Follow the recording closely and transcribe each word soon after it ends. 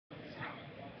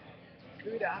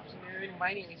Good afternoon.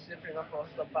 My name is Supreme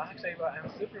Apostle Baksay.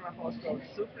 I'm Supreme Apostle,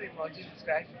 Supreme Lord Jesus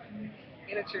Christ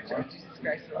in the Church of Jesus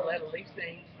Christ of Latter-day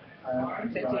Saints,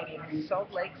 situated in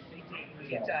Salt Lake City, in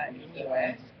Utah, in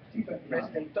U.S.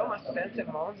 President Thomas Fenton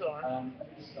Monzon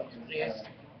is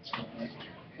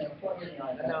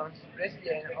announced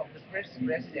president of the first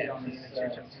presidency in the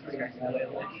Church of Jesus Christ of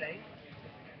Latter-day Saints.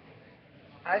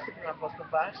 I, Supreme Apostle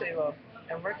Baksay,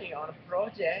 am working on a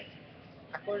project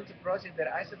according to the project that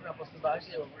I, Supreme Apostle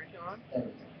Baksay, was working on.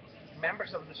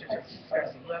 Members of the Church of Jesus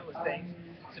Christ of Latter-day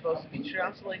Saints supposed to be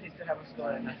translated to heaven's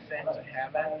door and ascend to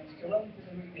heaven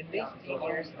in these 10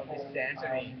 years of this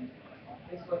century.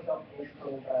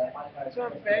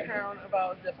 Some background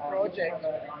about the project.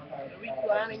 We're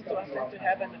planning to ascend to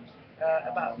heaven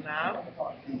about now,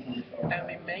 and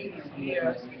we made these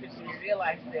videos because we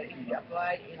realized that if we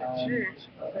apply in a church,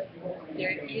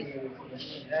 there is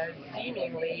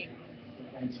seemingly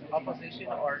opposition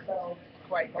or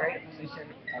quite great opposition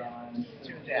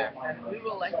to that, and we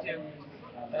would like to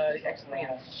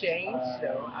experience change.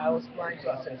 So I was planning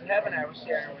to ascend to heaven. I was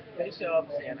sharing with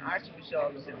bishops and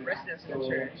archbishops and presidents in the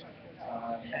church,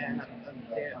 and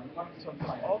so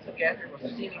all together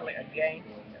was seemingly against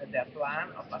the plan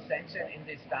of ascension in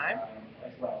this time.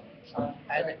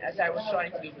 And as I was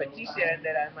trying to petition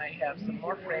that I might have some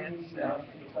more friends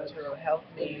to help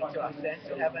me to ascend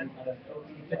to heaven, the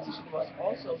petition was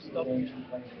also stopped.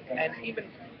 And even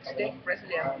stake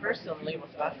president personally was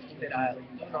asking that I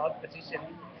do not petition,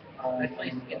 at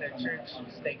least in the church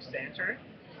stake center.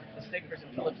 The stake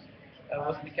president Phillips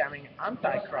was becoming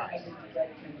antichrist,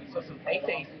 so some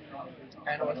atheist,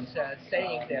 and was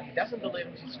saying that he doesn't believe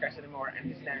in Jesus Christ anymore,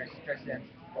 and his next president,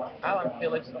 Alan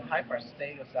Phillips of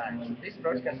Hyperstereoscience. This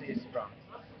broadcast is from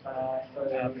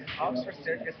Oxford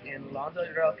Circus in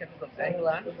London, Royal Capital of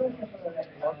England,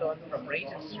 London, from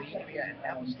Regent Street via an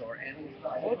Apple Store. And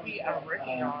what we are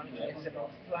working on is a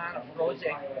plan of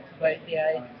project by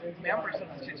the members of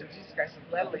the Church of Jesus Christ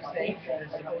of Latter-day Saints that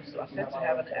is supposed to ascend to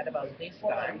heaven at about this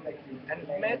time, and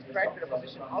met quite good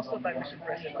opposition also by Mission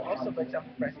President, also by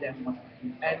Temple President,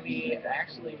 and we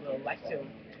actually would like to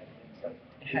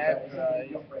have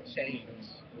change.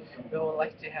 We would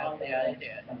like to have the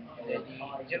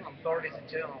general authorities and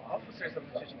general officers of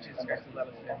the Church of Jesus Christ of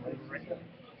Latter-day Saints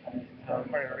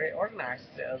reorganize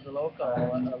the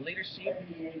local leadership,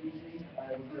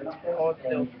 or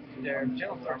the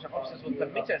general authorities and officers will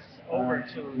permit us over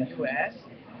to the U.S.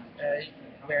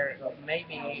 Where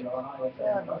maybe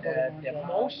the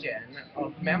motion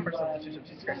of members of the Church of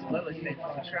Jesus Christ of Latter-day Saints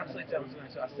to translate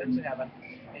themselves to ascend to heaven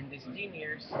in these 10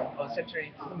 years or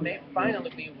century may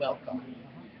finally be welcome.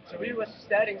 So we were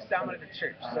studying some of the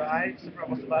church. So I, Super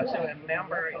Apostle Baksay, a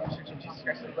member in the Church of Jesus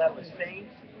Christ of Latter-day Saints,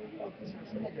 since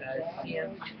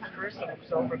 1st of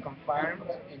October confirmed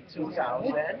in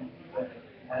 2000.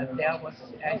 That was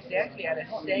exactly at the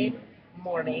same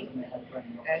morning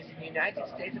as the United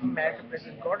States of America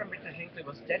President Gordon B. Hinckley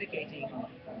was dedicating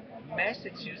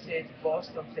Massachusetts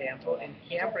Boston Temple in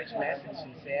Cambridge,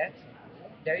 Massachusetts.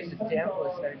 There is a temple,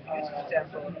 it's a very beautiful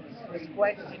temple. It's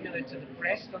quite similar to the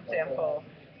Preston Temple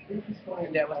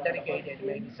that was dedicated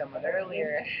maybe somewhat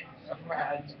earlier. I'll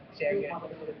check it.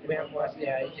 When was the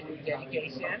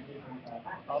dedication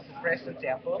of the Preston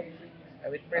Temple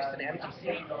with Preston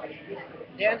MTC?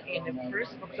 Then in the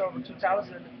 1st of October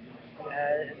 2000,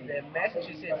 the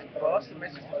Boston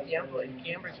Massachusetts Temple in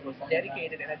Cambridge was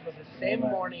dedicated, and it was the same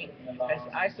morning as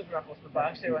I, Super Apostle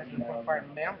Baksay, was a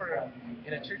confirmed member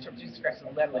in the Church of Jesus Christ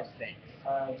of Latter-day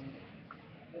Saints.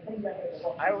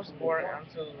 I was born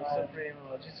unto Supreme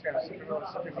Jesus Christ,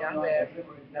 Supreme Yahweh.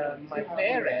 My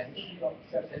parents,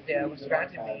 they was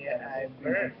granted me a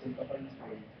birth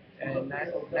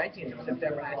 19th of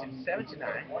September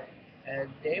 1979.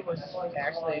 They was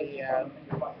actually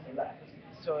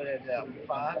so the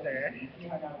father,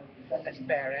 as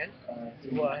parent,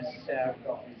 was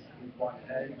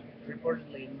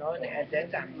reportedly not at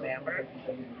that time member,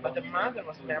 but the mother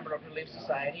was a member of Relief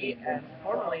Society, and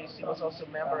formerly she was also a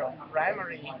member of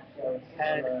primary,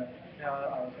 and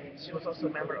she was also a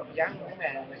member of Young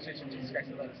Women in the Church of Jesus Christ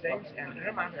of Latter-day Saints, and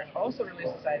her mother also a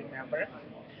Relief Society member.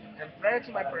 And prior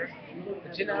to my birth,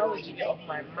 the genealogy of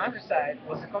my mother's side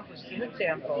was accomplished in a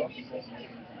temple.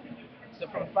 So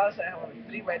from father's side, I have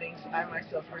 3 weddings. I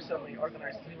myself personally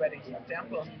organized 3 weddings in the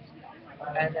temple.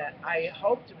 And I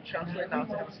hope to translate now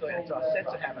to heaven's glory and to ascend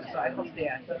to heaven. So I hope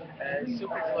that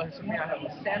Super Elohim Super Yahweh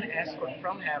will send escort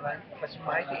from heaven, such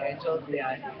mighty angels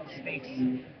that speaks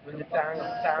with the tongue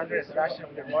of thunder and the rushing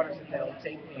of the waters, and they will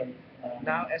take me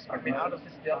now, escort me out of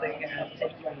this building and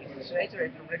take me straight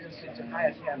away from Regent Street to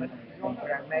highest heaven,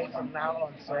 where I may from now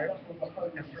on serve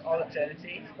and for all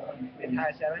eternity in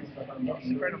highest heaven in the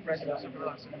supernal presence of Super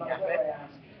Elohim Super Yahweh.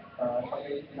 So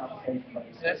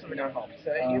that's what we now hope.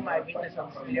 So you might witness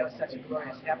on this video such a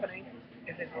glorious happening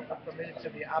if it will be permitted to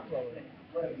be uploaded.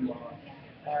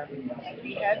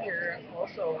 We have here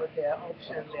also the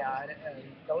option that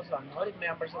those who are not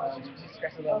members of the Church of Jesus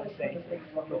Christ of Latter-day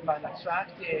Saints will find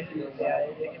attractive that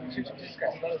in the Church of Jesus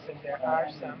Christ of Latter-day Saints there are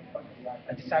some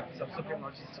disciples of Supreme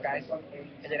Lord Jesus Christ,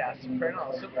 and there are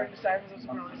supernal, super disciples of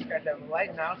Supreme Lord Jesus Christ that would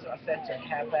like now to ascend to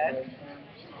heaven.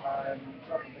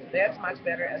 That's much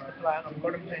better as the plan of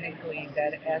Gordon Hinckley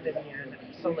that ended in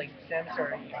Salt Lake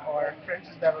Cemetery, or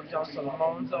Francis Beverly Johnson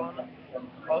Monzon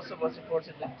also was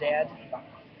reportedly dead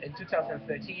in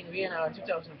 2013. We are now in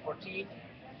 2014,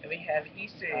 and we have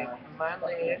Easter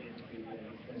Monday,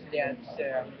 that's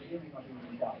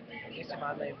Easter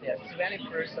Monday, that's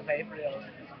 21st of April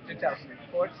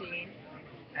 2014.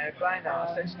 And right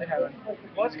now, essentially, heaven,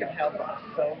 what can help us?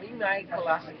 So we may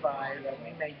classify,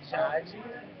 we may judge,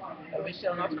 we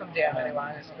shall not condemn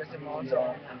anyone as President Monson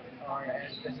or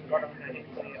as President Gordon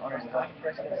Hinckley or as other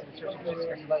presidents in the Church of Jesus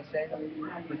Christ of Latter-day,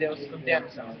 but they will condemn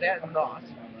themselves. They are not.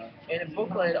 In a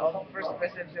booklet of the first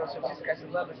presidency of Jesus Christ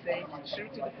of Latter-day Saints, True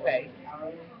to the Faith,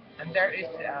 and there is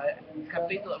a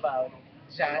capital about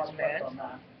judgment,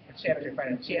 a chapter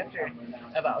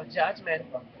about judgment.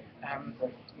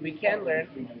 We can learn,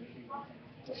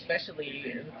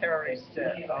 especially the terrorists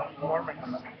of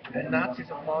Mormons and Nazis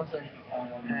of Mountain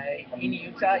in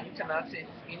Utah Nazis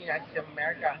in the United States of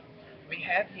America. We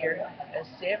have here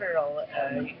several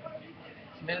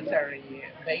military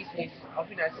bases of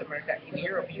the United States of America in the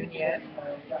European Union.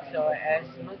 So as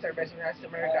military bases in the United States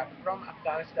of America from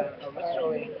Afghanistan are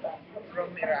withdrawing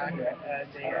from Iraq,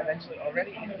 they eventually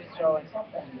already is withdrawn.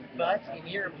 But in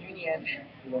the European Union,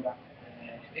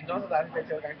 in North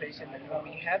Atlantic Organization,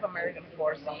 we have American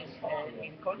forces, and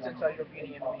in continental European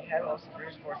Union, we have also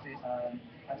British forces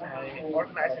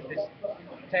organizing this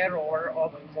terror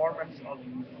of Mormons, of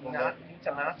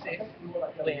Utah Nazis,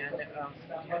 when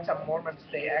Utah Mormons,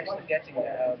 they actually getting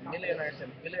millionaires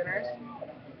and billionaires,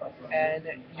 and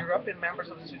European members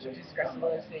of the Church of Jesus Christ of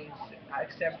Latter-day Saints,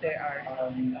 except they are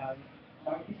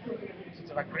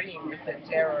sort of agreeing with the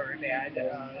terror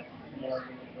that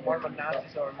Mormon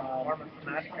Nazis or Mormon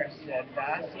fanaticals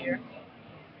does here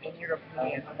in Europe.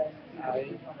 And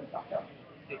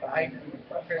I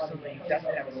personally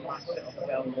doesn't have as much of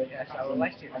wealth as I would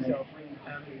like to. So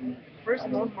first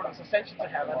and most important is Ascension to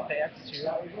heaven, that's true.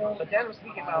 But then I'm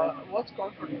speaking about what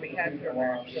comfort we have here on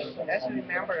earth. So as we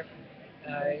remember,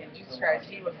 Jesus Christ,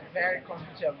 he was very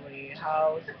comfortably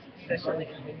housed, especially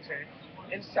in winter.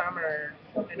 In summer,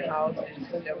 in houses,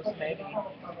 there was maybe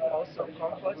also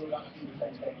comfort.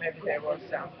 Maybe there was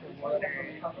some water,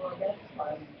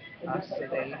 so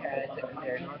they had,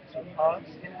 they're not too hot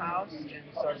in house, in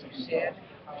sorts of shed.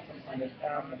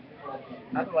 Um,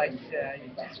 Otherwise,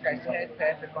 Jesus Christ had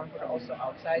perfect comfort also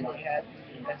outside. They had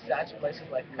such places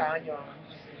like canyons,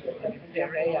 maybe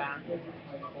Perea,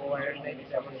 or maybe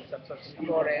there was some sort of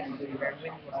forest where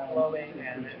wind was blowing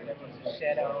and there was a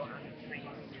shadow under trees,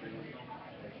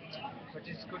 which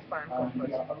is good fun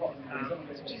comfort.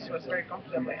 So Jesus was very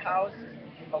comfortably housed,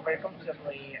 or very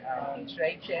comfortably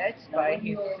treated by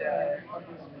his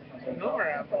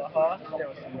innumerable hosts. There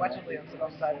was quadrillions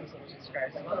of disciples of Jesus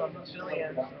Christ, not only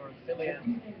trillions or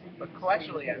billions, but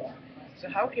quadrillions. So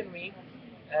how can we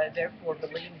therefore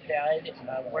believe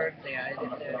that word that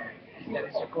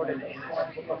is recorded in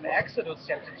the book of Exodus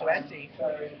chapter 20,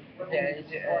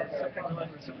 that Supreme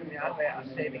Elohim and Supreme Yahweh are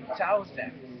saving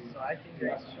thousands. So I think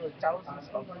there is truly thousands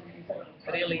of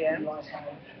trillions,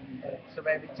 so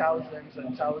maybe thousands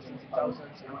and thousands and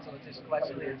thousands until it is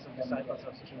quadrillions of disciples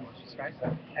of Supreme Lord Jesus Christ,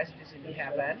 as it is in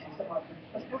heaven.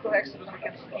 This book of Exodus, we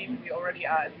can see we already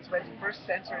are in the 21st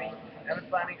century, and we're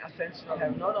planning Ascension will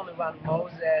have not only one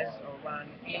Moses or one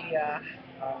Elijah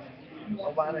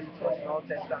or one as it was in Old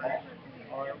Testament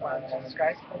or one Jesus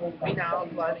Christ. We now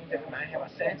planning that we might have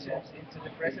ascensions into the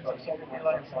presence of Supreme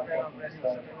Elohim, Supreme presence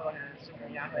of Supreme Elohim and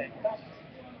Supreme Yahweh.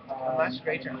 A much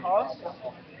greater host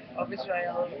of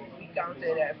Israel. We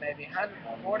counted at maybe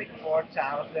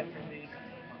 144,000 from the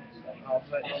of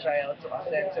Israel to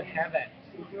ascend to heaven.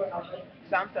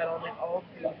 Some said only old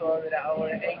people that are over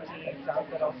 80, some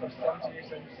said also 70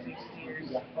 years and 60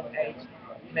 years of age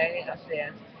may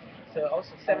ascend. So also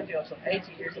 70, also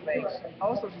 80 years of age,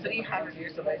 also 300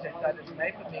 years of age. I thought it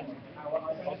may permit,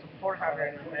 also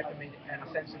 400 may permit an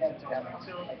ascension to heaven.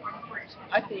 So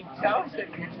I think 1,000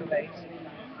 years of age,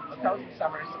 1,000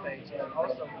 summers of age, is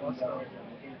also possible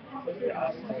for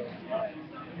us to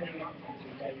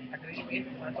agree with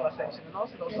mental ascension, and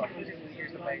also those of 52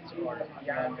 years of age or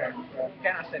younger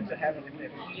can ascend to heaven if they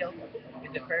feel,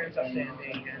 if the parents are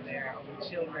ascending and they are with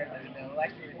children and they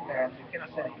like to with parents, they can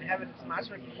ascend. In heaven it's much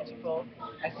more beautiful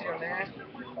as here on earth.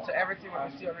 So everything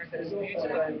what we see on earth that is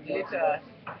beautiful and dear to us,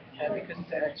 because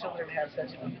children have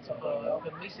such a beautiful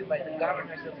permission by the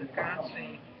governors of the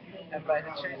country and by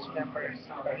the church members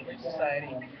of the religious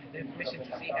society, the permission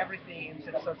to see everything in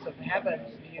such sorts of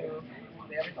heaven's view.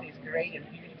 Everything is great and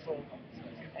beautiful,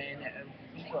 and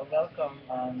people are welcome.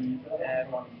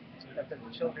 That the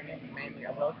children mainly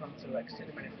are welcome to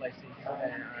extremely many places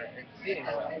and are cities.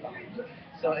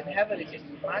 So in heaven it is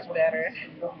much better,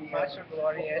 much more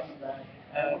glorious.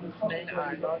 Men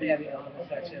are not having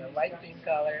such a light pink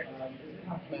color,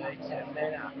 but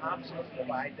men are absolutely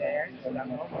white there. So there are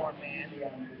no more men,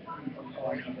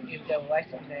 or if they would like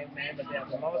to be named men, but they are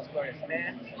the most glorious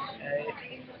men.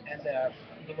 And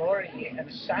the glory and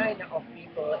the shine of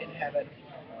people in heaven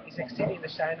is exceeding the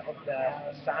shine of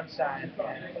the sunshine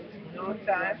at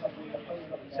noontime.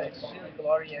 So it's really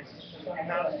glorious.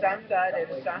 Now sometimes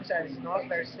the sunshine is not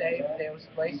very safe. They was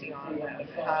placing on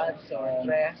hats or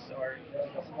dress, or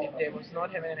if they was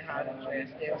not having any hat or dress,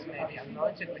 they was maybe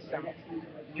anointed with some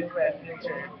UV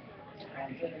filter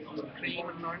cream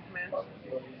and ointment.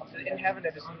 So in heaven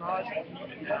that is not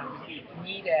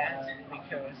needed,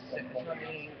 because it's not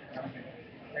needing,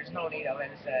 there's no need of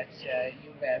any such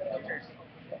UV filters.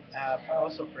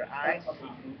 Also for eyes,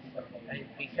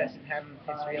 because in heaven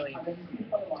it's really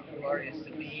glorious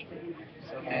to be.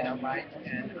 So men are white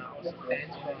and also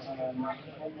thankful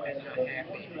and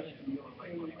happy.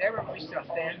 Never wish to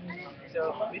offend.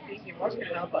 So we think emotion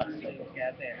can help us to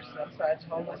get there. Some touch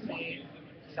homelessness,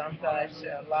 some touch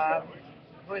love.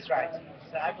 Who is right?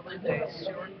 So I believe that it's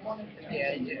sure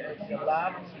the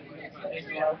love is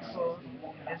helpful.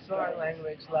 In foreign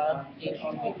language, love is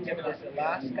given as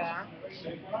Alaska.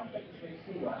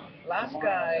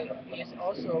 Alaska is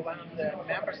also one of the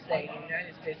member states in the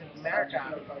United States of America.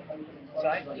 So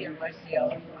I fear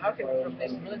myself, how can from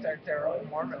this military terror of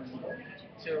Mormons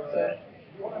to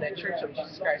the Church of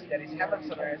Jesus Christ that is heaven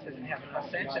on earth and have an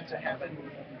ascension to heaven,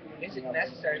 is it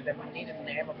necessary that we need the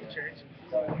name of the church?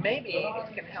 Maybe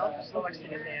it can help Slovak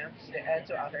citizens and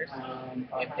to others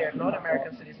if they're not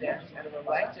American citizens and would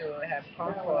like to have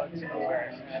comfort,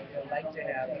 or would like to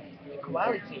have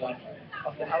equality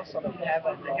of the household of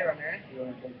heaven here on earth,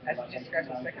 as Jesus Christ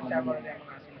the second time already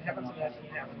everlasting, heaven to earth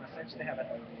and heaven, ascension to heaven.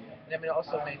 Then we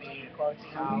also maybe equality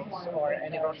house or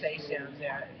any rotations.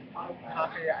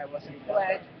 Half a year I was in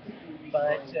flat,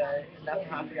 but another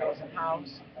half year I was in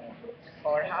house,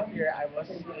 or half year I was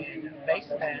in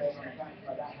basement,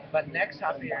 but next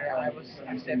half year I was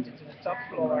accepted to the top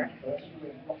floor,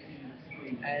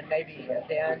 and maybe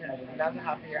then another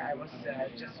half year I was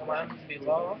just one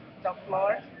below top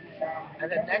floor, and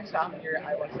the next half year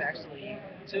I was actually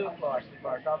two floors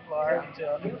before top floor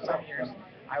until some years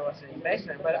I was in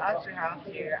basement, but after half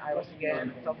year I was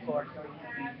again top floor.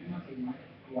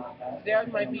 There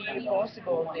might be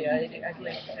possible there at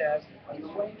least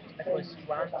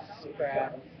once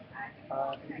per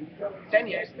 10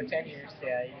 years, for 10 years,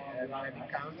 maybe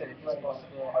counted if it's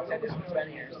possible, or 10 years for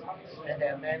 20 years. And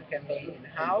then man can be in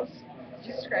house.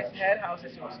 Jesus Christ had house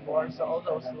as he was born, so all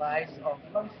those lies of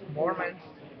Mormons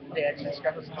that Jesus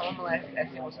Christ was homeless as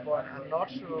he was born are not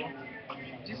true.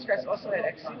 Jesus Christ also had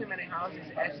exceedingly many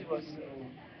houses as he was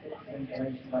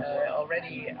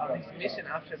already on his mission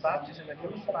after baptism, when he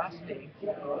was fasting,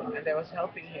 and they was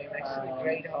helping him exceedingly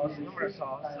great house, numerous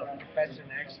house of professors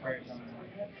and experts.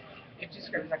 If Jesus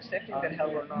Christ is accepting that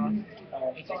help or not,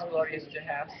 it is glorious to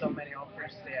have so many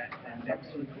offers there. And there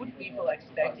was good people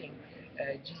expecting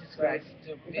Jesus Christ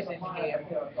to visit him,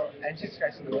 and Jesus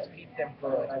Christ could keep them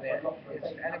good.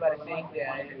 Does anybody think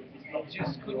that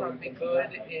Jews could not be good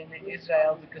in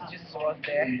Israel because Jesus was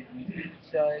there?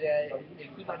 So they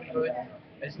could not be good.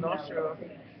 It's not true,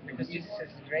 because Jesus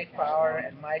has great power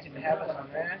and might in heaven and on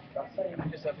earth, and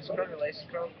because of his close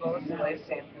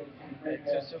relation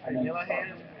to Supreme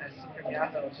Elohim and Supreme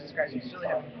Yahweh, Jesus Christ was really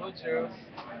having good Jews,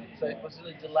 so it was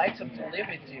really delightsome to live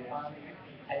with Jews.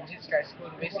 And Jesus Christ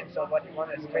could wish himself what he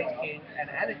wanted as great king, and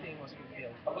anything was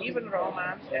fulfilled. Even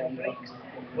Romans and Greeks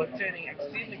were turning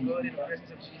exceedingly good in the presence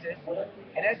of Jesus,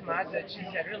 and as much that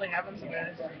Jesus had really heavens and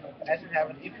earth as in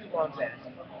heaven if he wanted.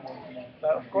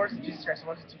 But of course, Jesus Christ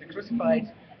wanted to be crucified,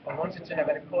 or wanted to have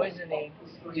any poisoning,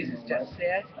 Jesus just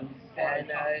said,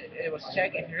 and it was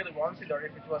checked if he really wanted or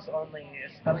if it was only a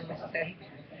spelling mistake.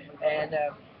 And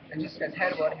Jesus Christ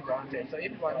had what he wanted. So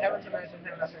if you want heaven to earth and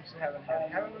have nothing to heaven,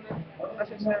 have heaven on earth,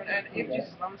 nothing to heaven. And if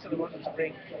Jesus literally wanted to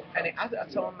bring any other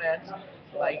atonement,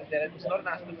 like that it was not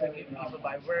enough to forgive people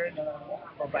by word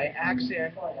or by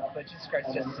action, but Jesus Christ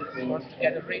just wants to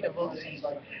get rid of all these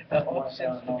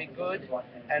options to be good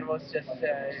and was just sort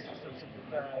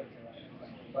of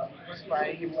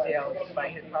crucify himself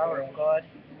by the power of God,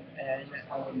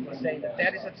 and was saying that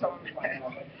that is atonement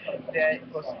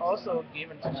that was also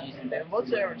given to Jesus. And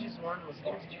whatsoever Jesus wanted was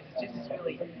given to Jesus. Jesus is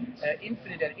really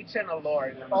infinite and eternal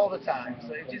Lord all the time.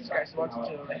 So if Jesus Christ wanted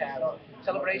to have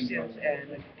celebrations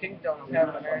and the kingdom of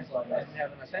heaven and earth and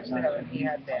have an ascension to heaven, he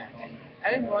had that.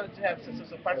 And if he wanted to have some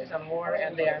sort of partisan war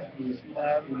and then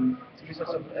to be sort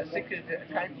of a secret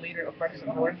kind leader of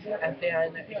partisan war, and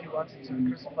then if he wanted to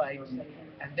crucify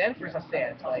and then first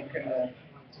ascend, like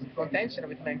contention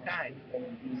with mankind.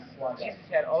 Jesus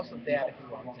had also that if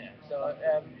we want that. So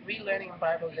we learning in the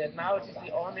Bible that now it is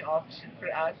the only option for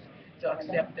us to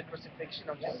accept the crucifixion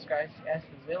of Jesus Christ as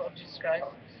the will of Jesus Christ.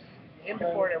 And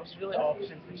before there was really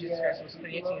option for Jesus Christ was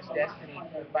creating his destiny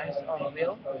by his own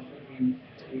will.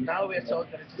 Now we are told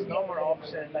that it is no more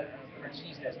option for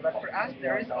Jesus, but for us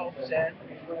there is option.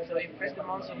 So if President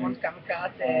Monson wants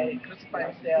kamikaze,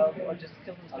 crucify himself, or just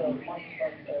kill himself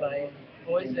by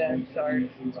poisons or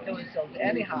kill himself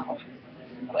anyhow,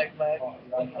 like by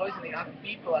poisoning other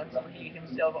people until he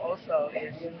himself also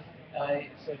is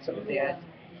sort of dead.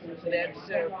 So that's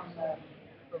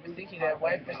we'll be thinking that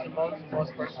why President Monson was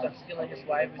first killing his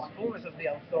wife with fullness of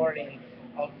the authority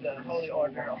of the Holy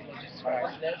Order of Lord Jesus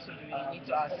Christ. That's what we need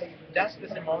to ask. Does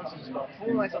President Monson got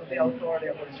fullness of the authority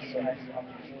of Lord Jesus Christ?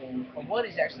 Or what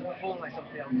is actually the fullness of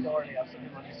the authority of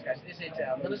Lord Jesus Christ? Is it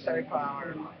military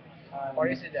power? Or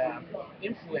is it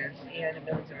influence in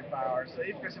military power? So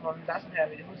if someone doesn't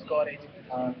have it, who's got it?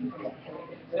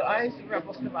 So I, through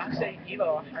Apostle Baksay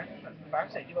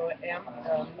am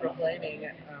proclaiming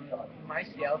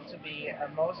myself to be a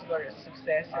most glorious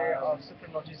successor of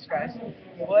Supreme Lord Jesus Christ.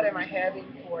 What am I having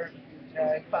for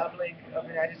public of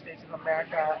the United States of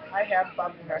America? I have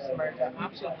public in America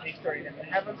absolute victory. That the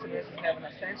heavens and earth have an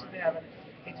ascension to heaven.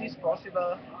 It is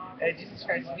possible. Jesus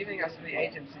Christ is giving us the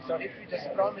agency. So if we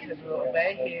just promise that we will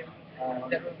obey Him,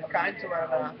 that we will be kind to one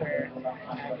another,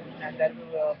 and that we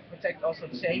will protect also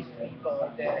chaste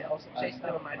people, that also chaste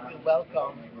people might feel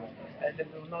welcome, that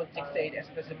we will not dictate as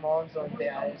President on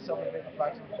there are so many people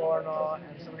fighting porno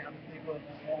and so many other people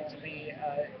to be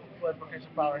equal potential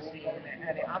power seen in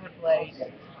any other place,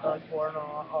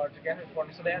 porno or together with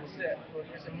porno. So that's what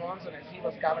President Monson as he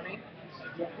was governing.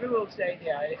 We will say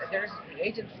there is free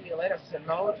agency, let us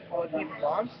note what people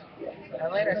want,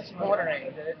 and let us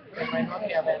moderate it. It might not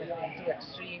have anything too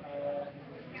extreme.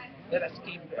 Let us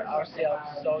keep ourselves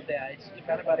so that if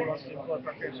anybody wants to employ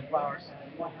preferential powers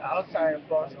outside of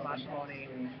bonds and matrimony,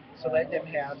 so let them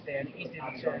have that easy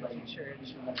return to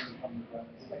church,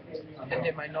 that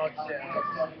they might not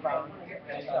found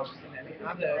themselves in any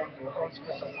other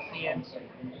consequence of sin.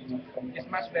 It's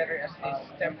much better as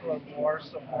these temporal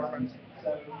wars of Mormons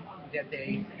that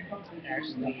they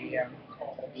actually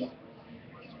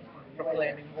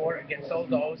proclaiming war against all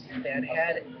those that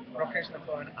had procreation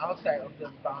going outside of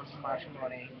the bounds of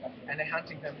matrimony and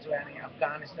hunting them to any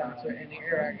Afghanistan, to any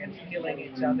Iraq, and killing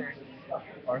each other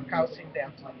or causing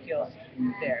them to be killed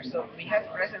there. So we have the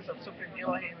presence of Supreme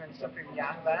Elohim and Supreme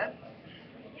Yahweh.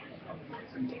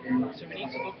 So we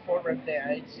need to look forward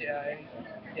there.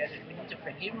 That we need to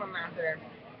forgive one another,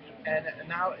 and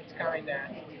now it's kind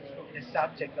of the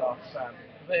subject of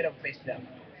word of wisdom.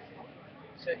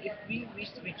 So if we wish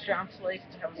to be translated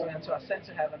to heaven and to ascend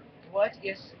to heaven, what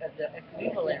is the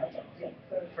equivalent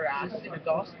for us in the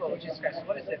gospel of Jesus Christ?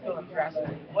 What is the equivalent for us?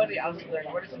 What we also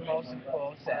learn? What is the most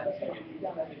important?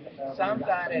 Some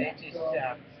thought it is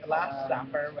Last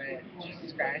Supper when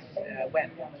Jesus Christ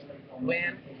went.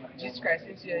 When Jesus Christ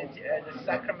instituted the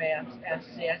sacrament and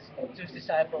said to his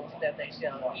disciples that they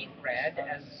shall eat bread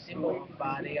as a symbol of the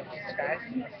body of Jesus Christ,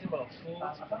 a symbol of food,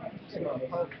 a symbol of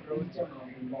whole fruit,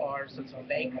 or sort of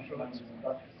baked fruit,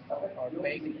 or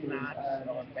baked nuts,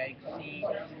 or baked seeds.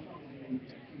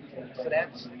 So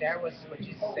that was what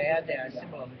Jesus said. They are a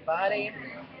symbol of the body,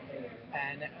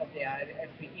 and they are, if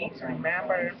we eat,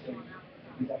 remember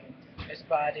his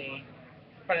body,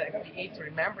 but if we eat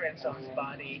remembrance of his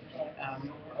body,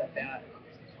 that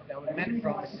there were many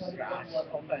promises for us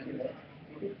open,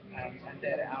 and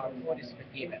that our food is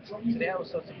forgiven. So there are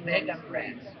also some vegan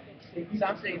breads.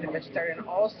 Something the vegetarian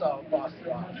also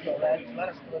possible. So let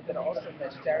us look at also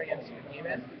vegetarians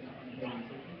forgiven.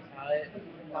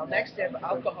 Now, next step,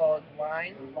 alcohol,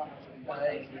 wine. Uh,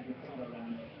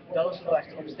 those who like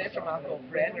to abstain from alcohol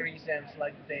for any reasons,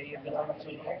 like they belong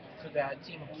to the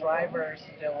team of drivers,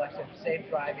 they like to have safe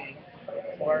driving,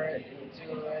 or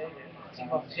to a team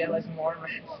of jealous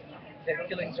Mormons. They're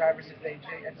killing drivers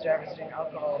as drivers drink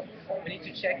alcohol. We need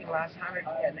to check in the last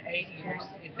 180 years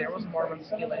if there was Mormons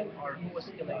killing or who was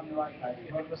killing,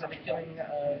 if it was any killing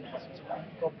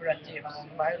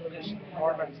cooperatives, violation of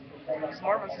Mormons. Because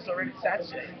Mormons is already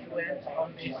such an influence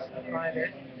on this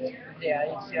planet.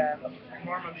 Yeah,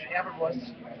 Mormons ever was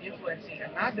influencing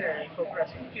another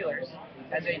cooperative killers,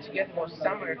 and they together was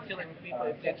somewhere killing people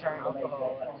if they drank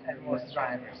alcohol and was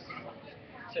drivers.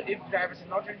 So if drivers are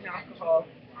not drinking alcohol,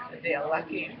 they are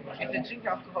lucky. If they drink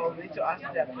alcohol, we need to ask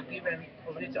them forgiven,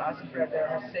 or we need to ask them for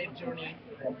their safe journey.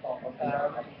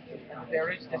 Um, they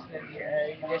reach the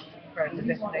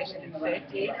destination in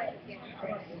safety.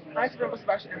 I suppose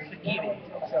about and forgiving.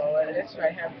 So that's what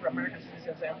I have for American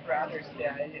citizens and for others.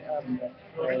 Yeah,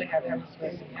 we really have heaven's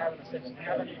place in heaven, Ascension in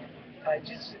heaven.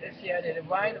 Jesus said that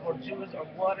wine or juice or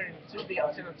water to be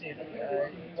alternative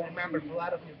to remember the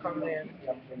blood of new covenant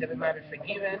that we might be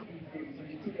forgiven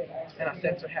and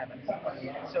ascend to heaven.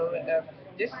 So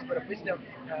this is what wisdom.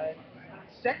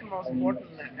 Second most important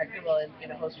equivalent in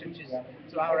the whole scriptures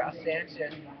to our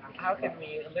ascension. How can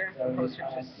we learn from whole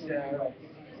scriptures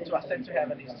to ascend to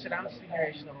heaven is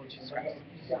transfiguration of Jesus Christ.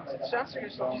 So the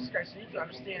transfiguration of Jesus Christ you need to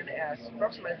understand as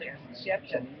approximately as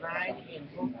chapter 9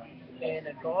 in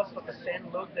the Gospel of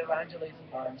St. Luke the Evangelist,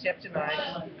 chapter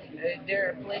 9.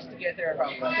 They're placed together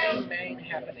about three main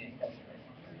happenings.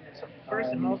 So first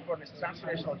and most important is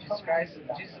transformation of Jesus Christ.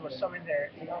 Jesus was summoned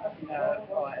there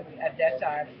at that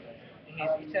time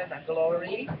his eternal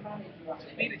glory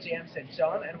to Peter, James, and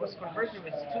John, and was conversing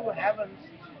with two heavens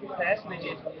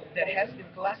personages that has been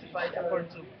classified according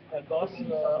to the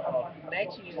Gospel of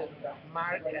Matthew,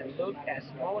 Mark, and Luke as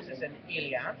Moses and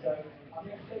Elias.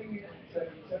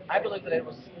 I believe that it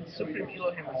was Supreme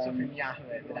Elohim and Supreme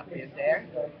Yahweh that appeared there.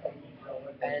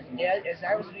 And there, as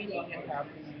I was reading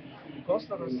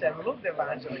Gospel of St. Luke the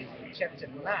Evangelist, chapter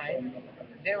 9,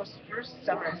 there was first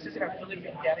summer in Caesarea Philippi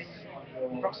that is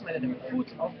approximately the foot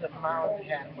of the Mount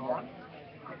Hermon.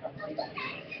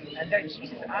 And then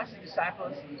Jesus asked the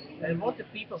disciples what the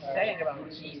people saying about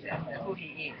Jesus and who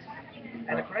he is.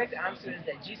 And the correct answer is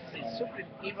that Jesus is Supreme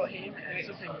Elohim and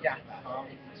Supreme Yahweh.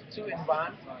 It's two in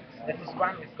one, that is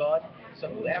one with God. So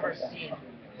whoever seen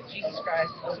Jesus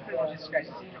Christ, Supreme Lord Jesus Christ,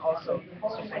 seen also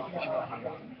Supreme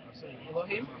Elohim. Supreme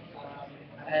Elohim.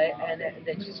 And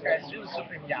that Jesus Christ is really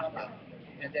Supreme Yahweh.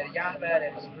 And the Yahweh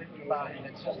that is written about him,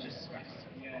 that's Jesus Christ.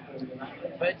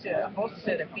 But Apostle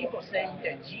said that people saying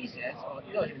that Jesus or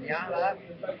Elohim Yahweh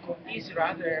is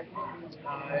rather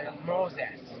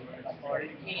Moses or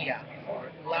Elijah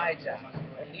or Elijah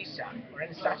or Elisha or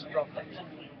any such prophet.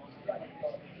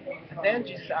 And then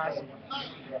Jesus asked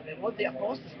what the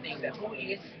apostles think that who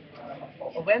is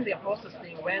or when the apostles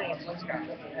think when is Jesus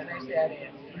Christ. And they said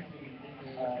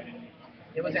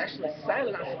it was actually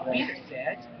silent until Peter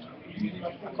said,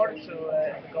 according to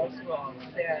the Gospel of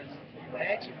St.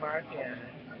 Matthew, Mark,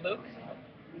 and Luke,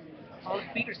 only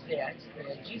Peter said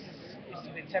Jesus is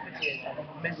to be interpreted as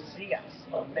Messiah,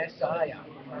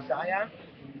 Messiah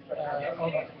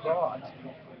of God.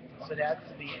 So that's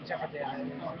to be interpreted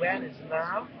as when is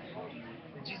now,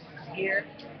 Jesus is here,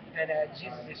 and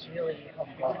Jesus is really of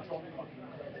God.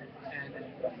 And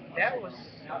that was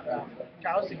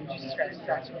causing Jesus Christ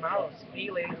such marvelous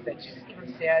feelings that Jesus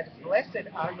even said, "Blessed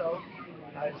are thou,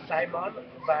 Simon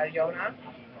Bar-Yona,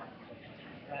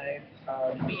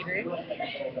 Peter,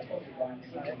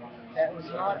 that was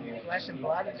not flesh and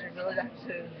blood that revealed that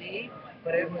to thee,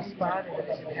 but it was Father that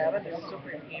is in heaven, the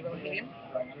Supreme Elohim,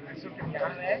 the Supreme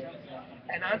Yahweh.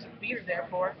 And unto Peter,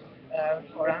 therefore,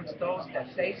 or unto those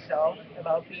that say so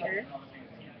about Peter,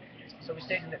 so we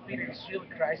stated that Peter is really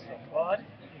Christ and God,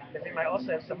 that they might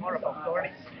also have some more of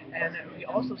authority. And we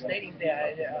also stating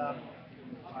that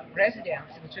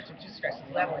residents in the Church of Jesus Christ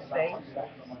as level of saints,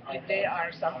 if they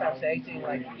are sometimes acting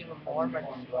like even Mormons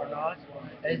or not,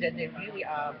 that they really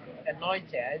are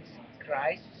anointed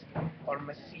Christ or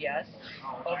Messiah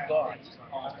of God.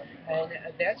 And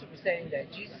that's what we're saying,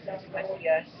 that Jesus is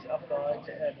Messiah of God.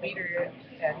 Peter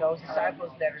and those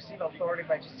disciples that receive authority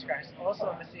by Jesus Christ,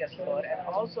 also Messiah of God, and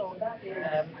also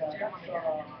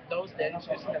those that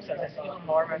introduce themselves as even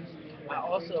Mormons are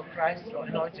also Christ or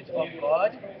anointed of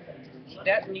God.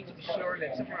 That we need to be sure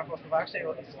that Supreme Apostle Baksay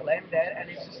will exclaim that, and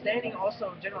is sustaining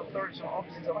also general authorities and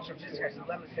offices of the Church of Jesus Christ of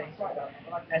Latter Saints,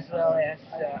 as well as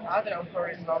other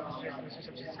authorities and officers in the Church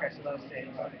of Jesus Christ of Latter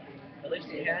Saints.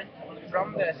 lifting hand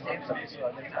from the saints of this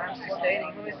world. And I'm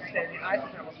sustaining, who is sustaining? I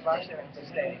think I was Baksay and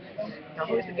sustaining. Now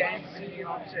who is against,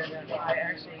 and I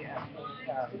actually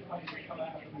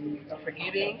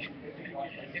forgiving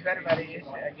if anybody is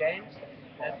against.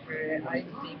 I'm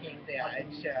thinking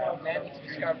that man needs to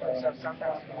discover for himself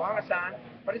sometimes the wrong sign,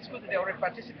 but it's good that they're already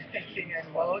participating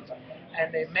and vote,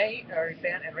 and they may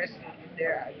repent and rescue if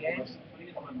they're against.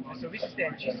 So we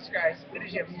stand Jesus Christ,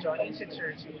 liturgy of John, ancient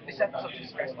church, disciples of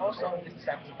Jesus Christ, also the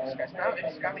disciples of Jesus Christ. Now it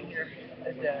is coming here,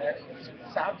 the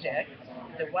subject,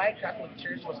 the white Catholic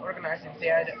Church was organizing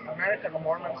there. The American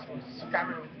Mormons was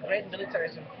coming with great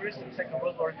militarism, First and Second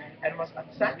World War, and was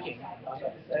attacking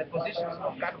positions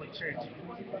of Catholic Church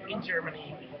in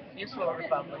Germany, in Slovak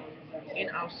Republic, in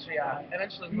Austria,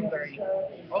 eventually Hungary,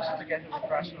 also together with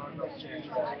Russian Orthodox Church.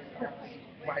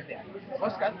 Right there.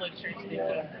 Was Catholic Church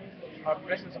thinking, or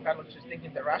presidents of Catholic Church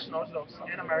thinking the Russian Orthodox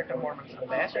and American Mormons are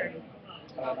better?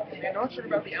 We're not sure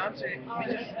about the answer. We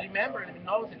just remember and we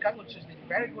know the Catholic Church did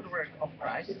very good work of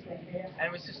Christ,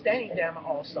 and we're sustaining them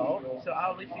also. So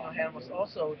our lifting of hand was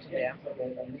also to them,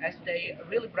 as they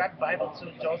really brought Bible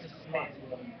to Joseph Smith.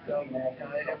 So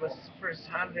it was first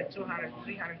 100, 200,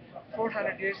 300,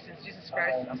 400 years since Jesus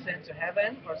Christ ascended to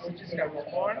heaven, or since Jesus Christ was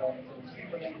born.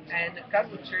 And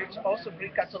Catholic Church, also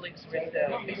Greek Catholics with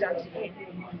the Byzantine,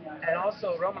 and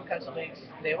also Roman Catholics,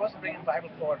 they was bringing Bible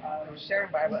forward, they were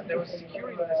sharing Bible, and they were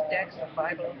securing this text of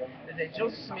Bible that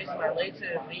Joseph Smith might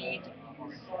later read,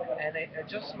 and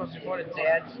Joseph was reported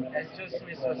dead, as Joseph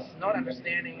Smith was not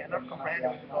understanding and not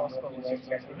comprehending the gospel of Jesus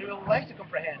Christ. But we would like to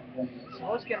comprehend. So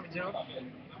what can we do?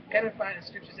 Can we find in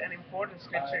scriptures an important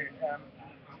scripture?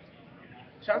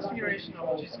 Transfiguration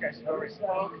of Jesus Christ, where we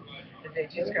spoke that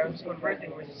Jesus Christ was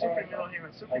converting with Supreme Elohim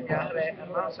and Supreme Yahweh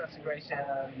and Mount Transfiguration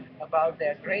about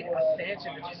that great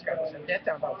ascension that Jesus Christ was at that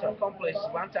time about to accomplish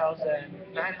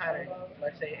 1,900,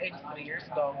 let's say 83 years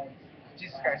ago.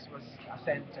 Jesus Christ was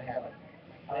ascended to heaven.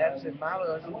 That's a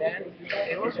marvelous event.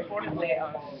 It was reportedly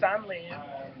on Sunday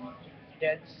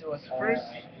that was first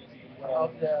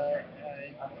of the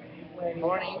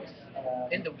mornings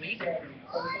in the week.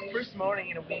 First morning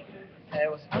in a week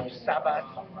was after Sabbath.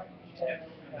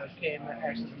 Came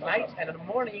actually night and in the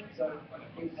morning,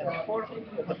 and before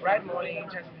the bright morning,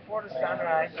 just before the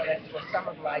sunrise, that was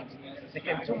summer light. There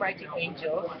came two mighty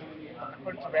angels,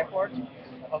 according to report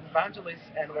of evangelists,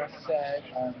 and was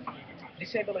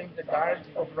disabling the guard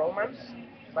of Romans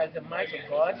by the might of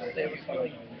God. They was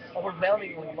really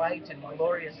overwhelmingly white and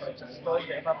glorious, just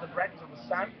glowing above the brightness of the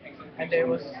sun, and they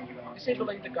was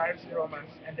disabling the guards of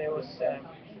Romans, and they was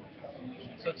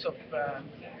sorts of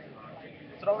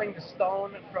throwing the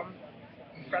stone from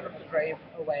in front of the grave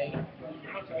away,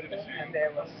 and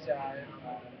there was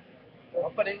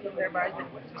opening thereby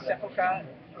the sepulchre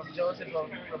of Joseph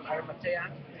from Arimathea,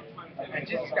 and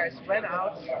Jesus Christ went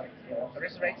out, a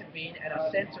resurrected being, and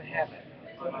ascended to heaven.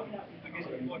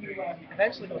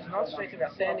 Eventually, he was not straight to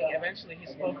ascending. Eventually, he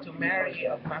spoke to Mary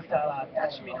of Magdala,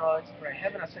 "Touch me not, for I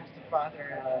haven't ascended to the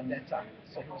Father at that time."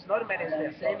 So he was not immediately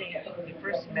ascending. He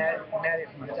first met Mary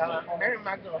of Magdala. Mary of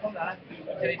Magdala thought that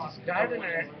it is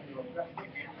gardener.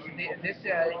 This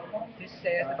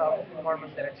says about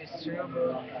Mormons that it is true.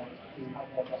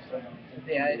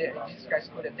 Jesus Christ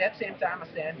could at that same time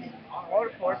ascend, or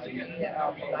 40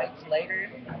 nights later.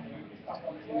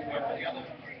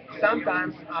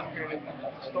 Sometimes after the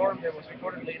storm that was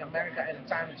reportedly in America at the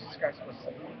time that Jesus Christ was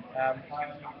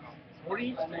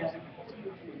worried,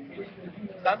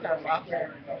 sometimes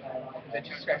after that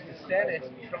Jesus Christ descended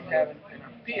from heaven and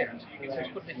appeared. So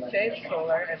it could be the same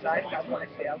solar as I thought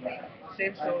myself,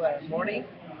 same solar morning,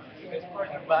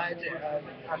 but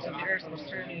until the earth was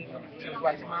turning to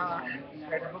Guatemala,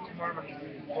 where the Book of Mormon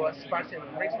was partially in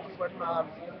the breaks of Guatemala,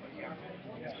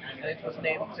 and it was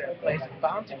named a place of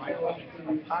bountiful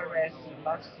harvest,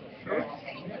 bountiful fruits,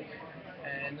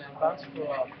 and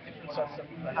bountiful different sorts of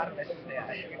harvests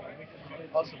there.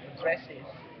 Also for dresses,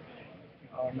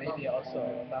 or maybe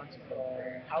also bountiful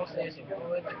for houses or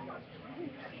wood,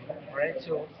 right?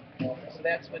 So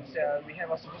that's what we have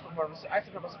also Book of Mormon. So I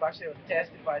think I was actually able to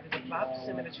testify that the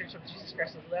baptism in the Church of Jesus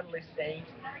Christ of Latter-day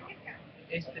Saints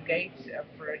is the gate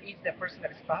for each that person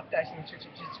that is baptized in the Church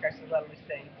of Jesus Christ of Latter-day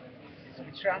Saints. To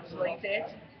be translated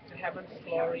to heaven's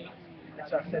glory, and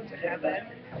to ascend to heaven.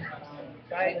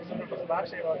 So I, was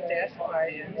Baksay, will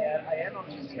testify that I am of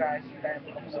Jesus Christ, that I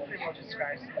am of the Supreme Lord Jesus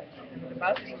Christ, and that the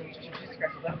baptism in the Church of Jesus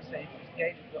Christ of Latter-day Saints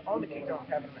is the only kingdom of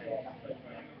heaven and earth.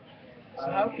 So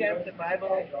how came the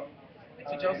Bible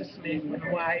to Joseph Smith,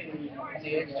 and why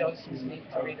did Joseph Smith need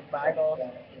to read the Bible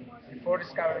before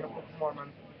discovering the Book of Mormon?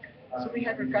 So we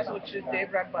had the Catholic Church, they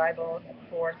brought Bible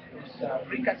forth. It was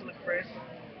Greek Catholic first,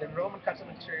 then Roman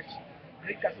Catholic Church,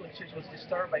 Greek Catholic Church was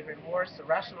disturbed by remorse, the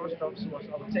Russian Orthodox was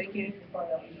overtaking.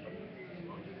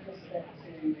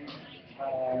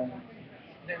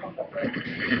 Then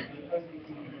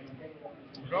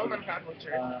Roman Catholic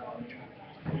Church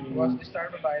was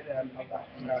disturbed by the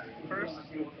First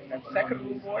and Second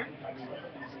World War,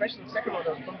 especially the Second World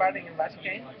War, was bombarding in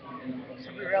Vatican.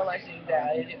 So we realizing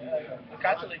that the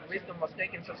Catholic wisdom was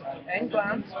taken sort of to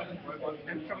England,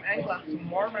 and from England to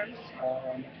Mormons,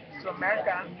 to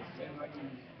America.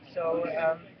 So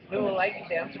we would like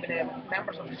them to be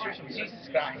members of the Church of Jesus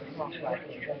Christ, most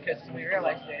likely, because we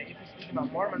realize that if we speak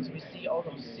about Mormons, we see all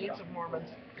those scenes of Mormons,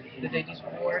 that they these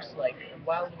wars like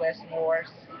Wild West wars,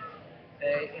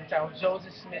 in town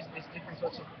Joseph Smith, these different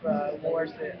sorts of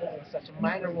wars, such as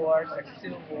minor wars, like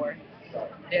Civil War.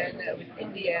 Then with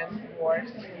Indian wars,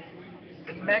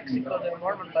 in Mexico, the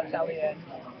Mormon battalion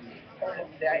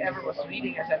that I ever was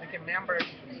reading as I became member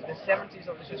in the 70s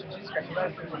of the Church of Jesus Christ.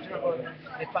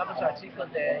 They published an article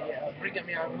that Brigham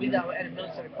Young, without any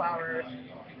military power,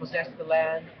 possessed the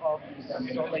land of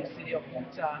Salt Lake City of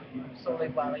Utah, Salt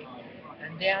Lake Valley.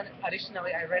 And then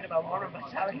additionally, I read about Mormon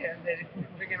battalion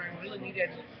that Brigham Young really needed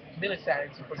military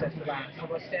to possess the land. He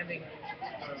was sending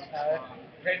uh,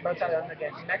 great battalion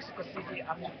against Mexico City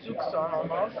up to Tucson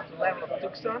almost, to the level of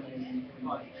Tucson.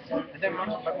 And then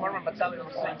Mormon battalion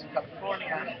was sent to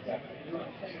California,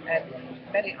 and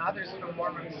many others from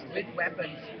Mormons with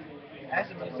weapons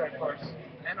as a military force,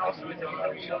 and also with the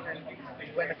women and children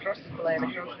went across the land,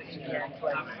 across the Indian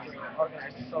plains to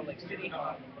organize Salt Lake City.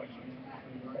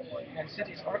 And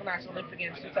cities organized Olympic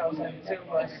Games 2002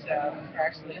 was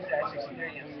actually such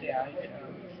experience. Yeah,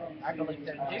 I believe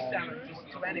that this time of this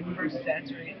 21st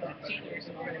century, the teen years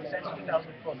of the 21st century,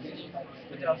 2014,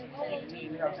 2015,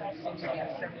 2016,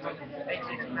 17,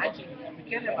 18, and 19, we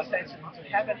can have ascension to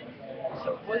heaven.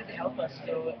 So will it help us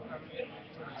to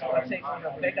partake from the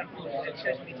pagan food and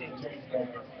church meetings?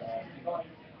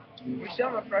 We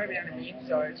shall not prohibit any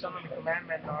means or some of the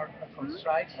commandment nor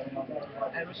constrite,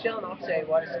 and we shall not say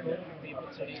what is good for people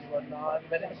to eat, what not.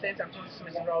 But at the same time, Jesus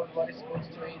Smith wrote what is good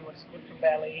to eat, what is good for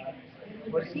belly,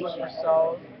 what is good for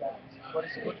soul, what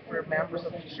is good for members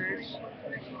of the church,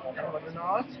 and what is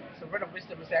not. So word of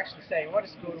wisdom is actually saying what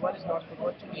is good, what is not good,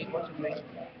 what to eat, what to drink.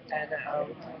 And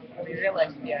we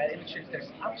realize that in the church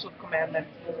there's absolute commandment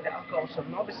that alcohol shall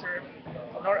not be served,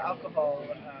 nor alcohol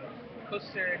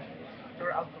custard,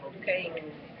 nor alcohol cake,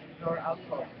 nor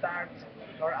alcohol tart,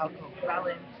 nor alcohol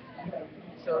praline.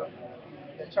 So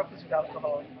the chocolates with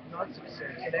alcohol not to be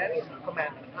served. So that is a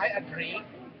commandment. I agree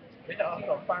with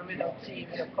alcohol, fine without tea,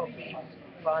 without coffee,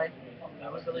 fine. I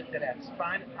would believe that that's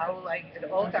fine. I would like at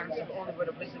all times to only with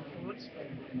a wisdom foods.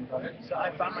 So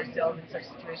I found myself in such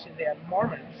a situation that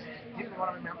Mormons, even one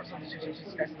of the members of the Church of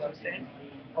Jesus Christ of Latter-day,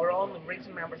 or all the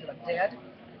recent members that are dead,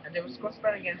 and they was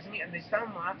conspiring against me, and they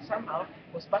somehow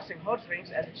was passing hot drinks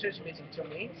at the church meeting to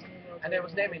me, and they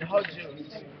was naming hot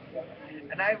juice.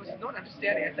 And I was not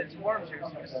understanding. I said it's warm juice.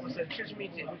 It was a church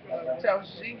meeting, so I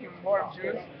was drinking warm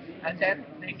juice, and then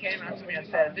they came up to me and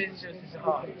said, "This juice is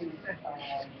hot."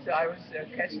 So I was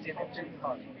catched in and drinking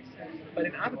hot. But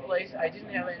in other place, I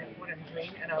didn't have any food and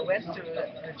drink, and I went to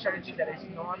the charity that is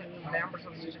non-members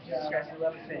of the Church of Jesus Christ of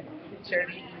Latter-day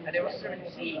charity, and they were serving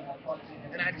tea.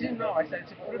 And I didn't know. I said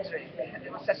it's a fruit drink. And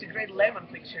there was such a great lemon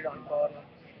picture on the bottle,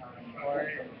 or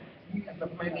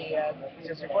maybe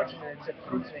just reported to me it's a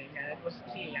fruit drink, and it was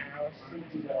tea, and I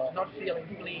was not feeling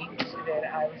pleased that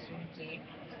I was drinking tea.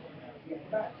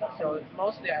 So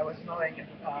mostly I was knowing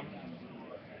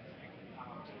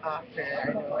after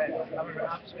I know it. I remember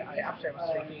after I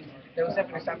was drinking, there was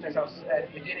happening sometimes I was at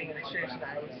the beginning in the church and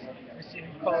I was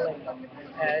receiving calling.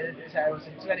 So I was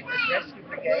in 21st Rescue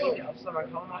Brigade of Summer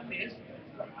Home Office,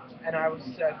 and I was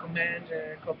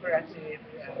commander, cooperative,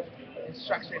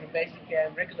 instructor in the basic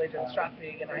and regulator of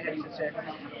traffic, and I had such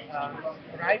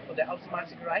a rifle, the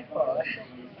automatic rifle,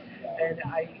 and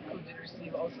I could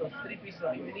receive also 3 pieces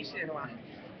of ammunition in one.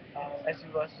 As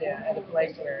we was at the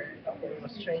place where we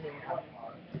was training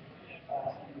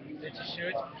to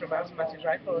shoot from automatic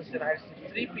rifles, and I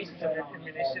received 3 pieces of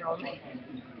ammunition only.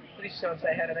 3 shots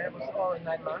I had, and that was all in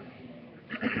 9 months.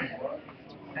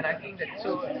 And I think that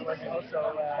two was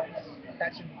also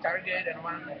touching the target, and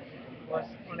one was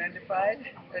unidentified,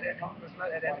 was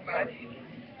not identified.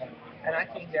 And I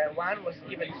think that one was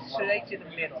given straight to the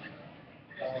middle,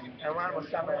 and one was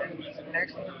somewhere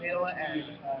next to the middle, and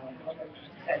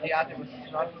the other was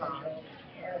not found.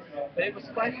 But it was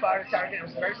quite far the target. It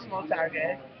was a very small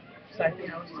target, so I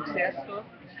think I was successful.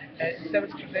 And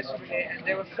 70th Brigade, and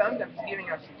there was some that was giving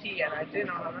us tea, and I didn't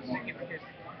know how much to give because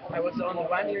I was only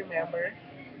 1 year member,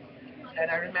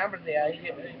 and I remember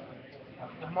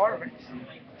the Mormons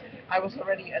I was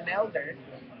already an elder,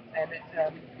 and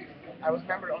I was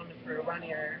member only for 1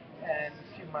 year and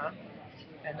a few months,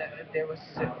 and there was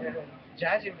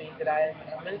judging me that I am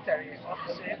a military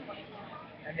officer,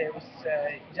 and there was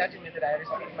judging me that I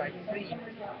received my free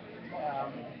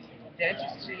um,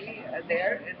 dentistry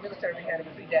there. In military, we had a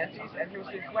free dentist, and he was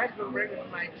doing quite good work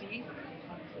with my teeth,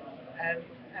 and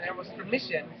and I was for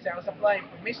mission, so I was applying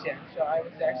for mission. So I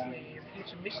was actually a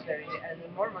future missionary, and the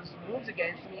Mormons moved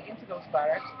against me into those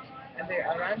barracks, and they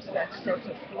arranged that sort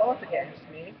of plot against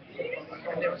me,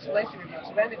 and they was placing me for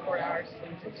 24 hours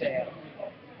into jail,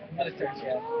 military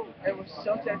jail. It was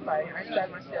so terrifying. I said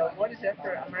to myself, what is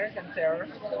after American terror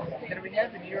that we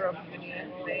have in Europe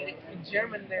Union? In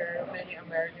Germany there are many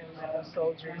American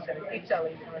soldiers, and in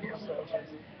Italy American soldiers,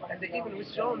 and they even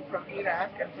withdrawn from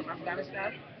Iraq and from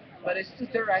Afghanistan, but it's still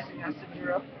terrorizing us in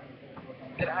Europe.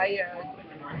 That I, a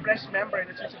fresh member in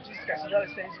the Church of Jesus Christ of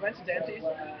Latter-day Saints, went to dentist,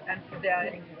 and for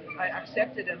that I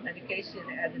accepted a medication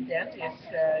at the dentist.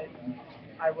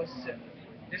 I was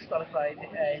disqualified,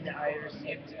 and I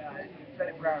received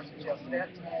 24 hours in jail. So that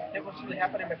was really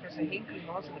happening. My person Hinkley,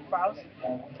 most of the files.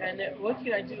 And what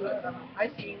can I do? I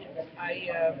think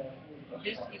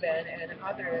this event and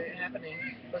other happening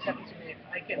was happening to me.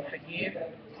 I can forgive.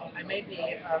 I may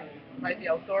be by the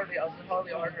authority of the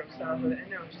Holy Order of Son, but I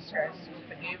know Jesus Christ will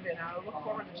forgive, and I look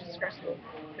forward to Jesus Christ will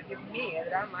forgive me, and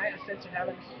that I might ascend to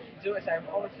heaven. Do as I'm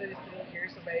over 33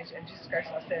 years of age, and Jesus Christ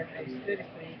will ascend at age 33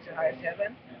 to highest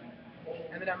heaven,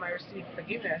 and that I might receive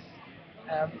forgiveness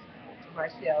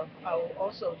myself. I will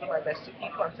also do my best to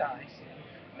equalize.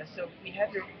 And so we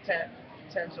have your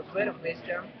terms of word of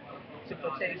wisdom to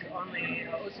partake only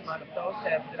ultimate of those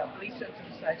that are pleasing to the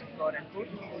sight of God and good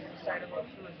for the sight of God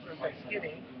through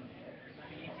thanksgiving.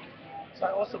 So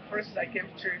I also first I came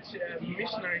to church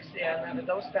missionaries there, and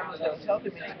those families that was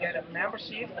helping me to get a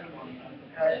membership,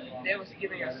 they was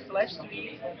giving us flesh to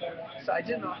eat. So I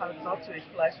didn't know how not to eat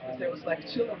flesh because there was like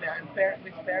children there and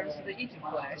with parents that are eating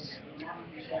flesh.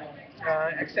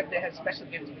 Except they had special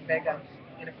gifts with vegans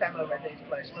in a family where they eat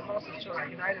flesh. But most of the children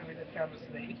are united with the families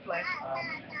that they eat flesh.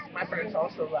 My parents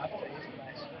also love to eat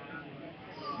flesh.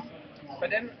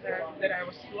 But then that I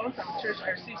was long time in church,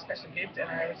 I received special gift and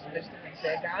I was vegetarian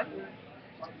vegan.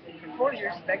 For 4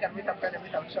 years vegan without bread and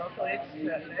without chocolate.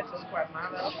 That was quite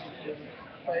marvelous.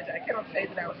 But I cannot say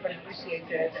that I was very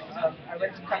appreciated. I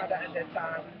went to Canada at that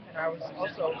time, and I was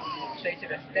also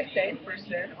treated as spectator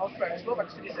person. Also, I'm a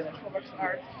Slovak citizen, and Slovaks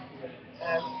are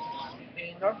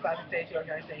in North Baltic State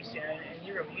organization and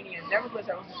Europe Union. Nevertheless,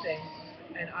 I was the same,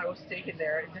 and I was taken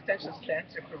there in detention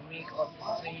center for a week of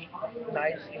 3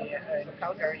 nights in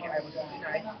Calgary. I was 3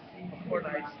 nights or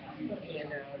 4 nights in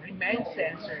a remand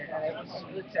center, and it was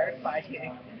really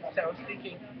terrifying. So I was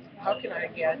thinking, how can I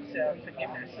get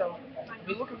forgiveness? So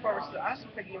we're looking forward to ask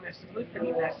for forgiveness, to believe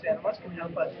forgiveness, and what can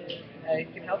help us?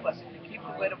 It can help us if we keep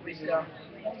the word of wisdom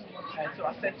to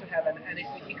ascend to heaven, and if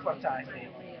we equalize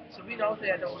it. So we know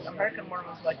that those American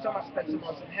Mormons like Thomas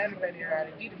Petsimons and Henry Bennier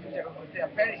and Dieter Vinterhoff, they are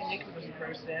very iniquitous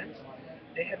persons.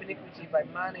 They have iniquity by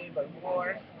money, by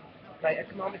war, by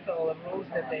economical rules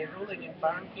that they're ruling in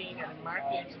banking and in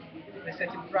markets. They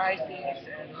set in prices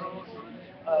and rules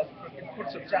in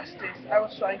courts of justice. I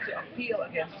was trying to appeal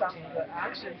against some of the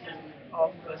actions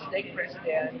of the stake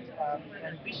president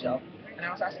and bishop, and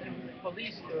I was asking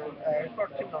police to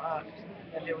report criminal acts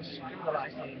that they was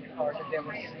criminalizing or that they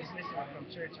was dismissing from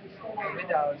church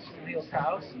without real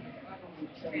cause.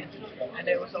 And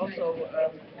there was also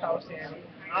causing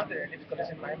other difficulties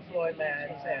in my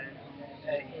employment and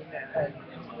in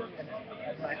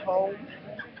my home,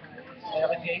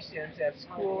 allegations at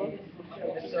school.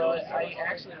 So I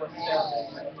actually was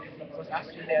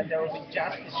asking that there will be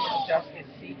justice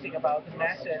seeking about the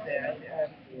matter that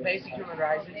basic human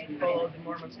rights need to be followed. The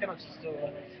Mormons cannot just do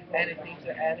anything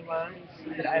to anyone.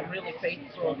 That I'm really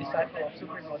faithful disciple of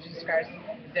Supreme Lord Jesus Christ.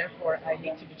 Therefore, I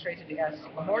need to be treated as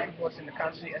more important in the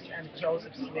country as any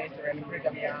Joseph Smith or any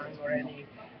Brigham Young or any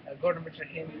Gordon Richard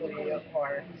Hinckley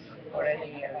or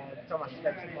any Thomas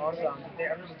Spencer Mosland. They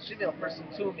are really trivial person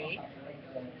to me.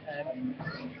 And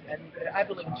I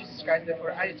believe in Jesus Christ,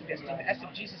 therefore I need to be esteemed as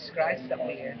if Jesus Christ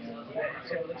appeared.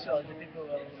 So literally the people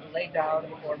will lay down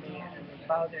before me and will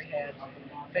bow their heads,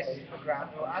 faces to the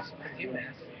ground, will ask for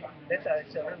forgiveness. That's how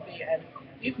it will be. And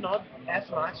if not as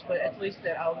much, but at least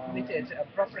that I'll be committed a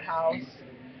proper house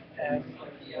um,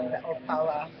 or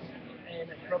palace and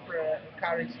a proper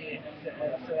currency.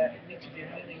 So that need to be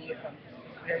really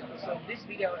very cool. So this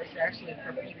video is actually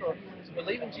for people to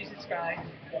believe in Jesus Christ,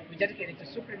 be dedicated to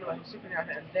Supreme Elohim, Supreme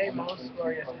Yahweh, and their most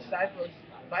glorious disciples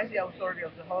by the authority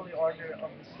of the Holy Order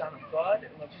of the Son of God,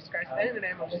 Lord Jesus Christ, and in the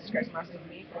name of Jesus Christ, Master of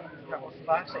me,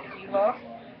 Baksay,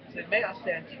 So it may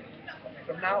ascend.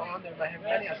 From now on, there might have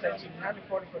many ascensions,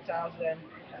 144,000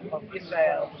 of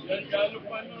Israel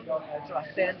to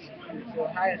ascend to the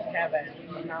highest heaven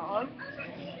from now on.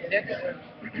 Then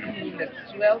the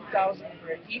 12,000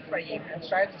 for Ephraim and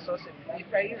try to associate with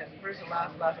Ephraim as first and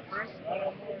last, last and first,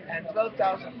 and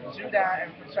 12,000 for Judah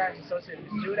and for trying to associate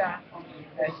with Judah,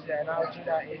 as now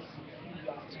Judah is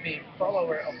to be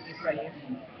follower of Ephraim.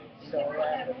 So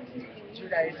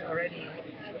Judah is already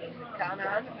in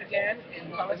Canaan again,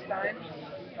 in Palestine,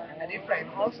 and Ephraim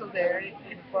also there in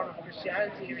the form of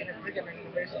Christianity. We have Brigham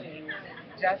University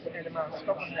just at the Mount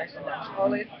Scopus next to Mount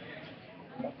Olive.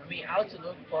 We also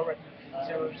look forward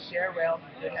to share wealth,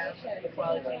 to have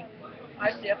equality.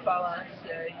 ICF balance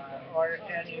or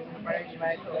any marriage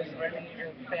vehicles or any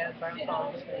bad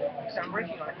marathons. So I'm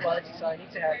working on equality, so I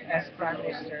need to have as Prime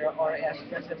Minister or as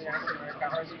President of the United States of America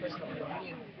or as President of the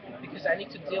Union because I need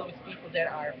to deal with people that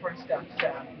are, for instance,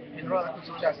 in Royal Courts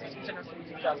of Justice, International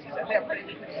Courts of Justice, and they are pretty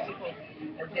different people,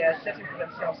 and they are setting for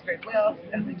themselves great wealth,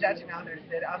 and they're judging others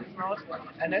that others not,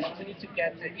 and that's we need to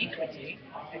get equity,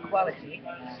 equality.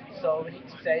 So we need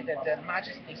to say that the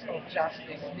majesties of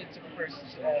justice need to first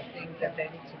think that they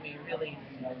need to be really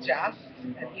just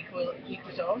and equal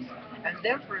to us, and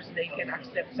then first they can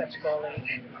accept such calling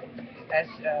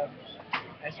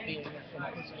as being from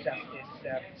Courts of Justice.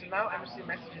 So now I'm receiving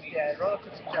messages that Royal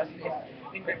Courts of Justice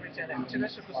in Great Britain and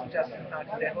International Courts of Justice in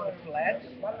United they hold a flat,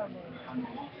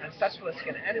 and such flats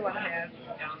can anyone have.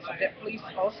 So that please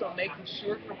also making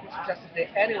sure from Courts of Justice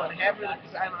that anyone have really,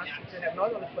 because I'm asking to have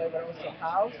not only flat but also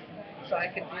house, so I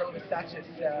can deal with such as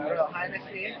Royal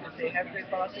Highnesses, that they have great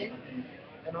policies,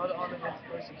 and not only with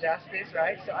Courts of Justice,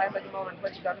 right? So I'm at the moment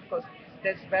watching that because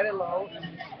that's very low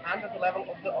under the level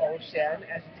of the ocean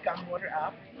as it comes water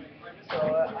up. So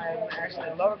I'm actually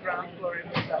lower ground floor in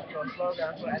the subcross, lower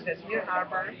ground floor, and that's near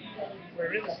harbor where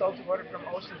really salty water from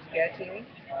ocean is getting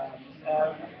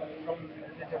from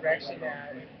the direction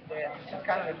that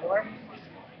Canada north.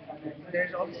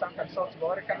 There's also sometimes salty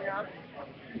water coming up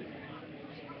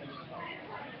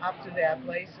to that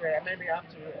place where maybe up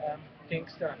to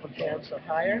Kingston upon Thames or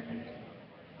higher.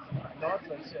 Not,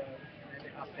 but maybe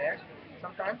up there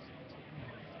sometimes.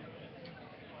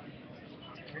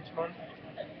 Richmond.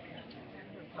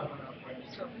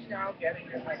 So we now getting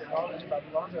the knowledge about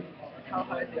London, how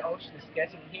high the ocean is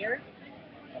getting here.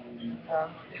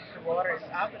 If the water is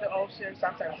up in the ocean,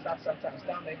 sometimes up, sometimes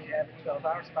down, maybe every 12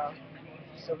 hours about.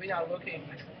 So we are looking,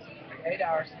 8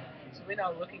 hours. So we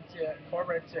are looking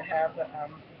forward to have the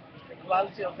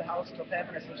quality of the houses of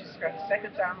heaven as Jesus Christ the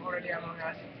second time already among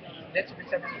us. That to be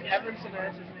said in heavens and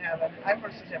earth is in heaven. I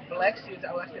personally have black suits,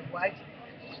 I will have white.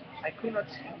 I could not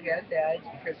get that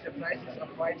because the prices of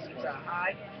white suits are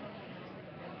high.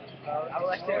 I would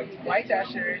like to have white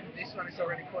Asher. This one is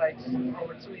already quite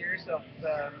over 2 years of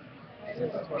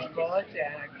since it was bought,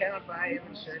 and I cannot buy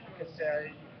even shirt because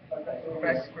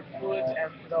prices for food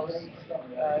and for those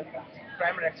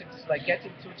primary activities like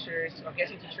getting to church or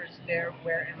getting to church there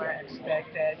where am I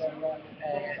expected,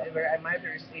 where I might be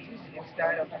received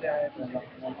instead of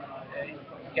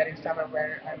getting somewhere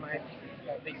where I might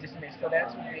be dismissed. So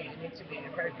that's what we need to be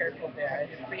very careful there.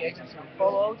 The free agency we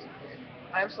followed.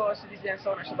 I'm still a citizen,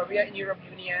 so but we are in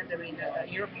European Union. I mean,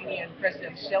 European Union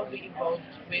president shall be involved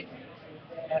with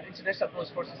international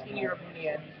police forces in European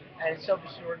Union, and it shall be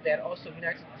sure that also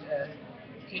United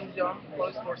Kingdom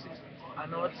police forces are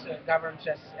not governed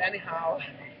just anyhow,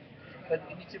 but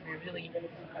we need to be really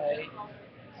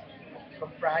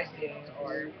comprising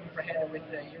or comprehended with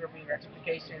the European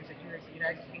ratifications, the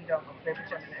United Kingdom of Great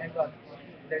Britain and England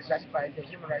that is ratified the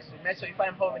human rights agreement. So if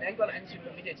I'm home in England, I need to be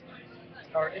permitted,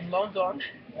 or in London,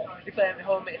 if I am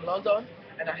home in London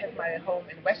and I have my home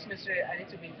in Westminster, I need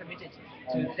to be permitted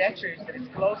to that church that is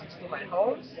closest to my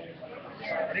home,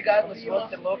 regardless what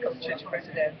the local church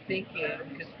president thinking,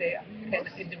 because they can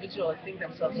individually think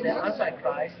themselves they're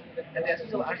anti-Christ and they're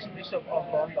still Archbishop of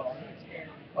London,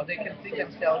 or they can think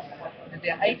themselves that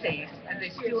they're atheists and they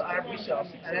still are bishops,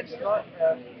 and it's not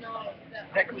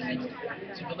requisite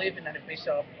to believe in any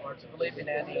bishop or to believe in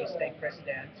any stake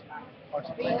president or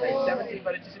to believe in 70,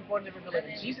 but it is important that we believe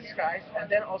in Jesus Christ and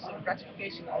then also the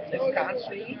ratification of the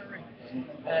country.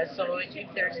 So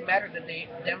if there's a matter that they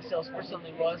themselves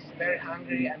personally was very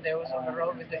hungry and they was on the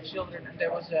road with their children and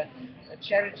there was a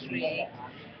cherry tree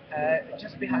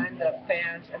just behind the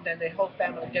fence, and then the whole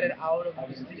family get it out of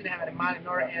because they didn't have any money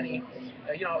nor any,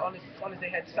 only they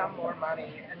had some more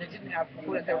money, and they didn't have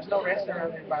food, and there was no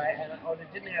restaurant nearby, or they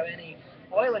didn't have any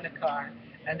oil in the car,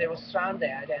 and they were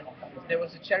stranded, and there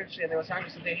was a cherry tree, and they was hungry,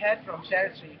 so they had from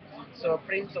cherry tree So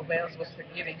Prince of Wales was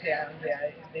forgiving them.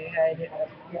 They had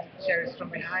cherries from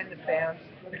behind the fence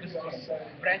because it was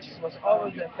branches was over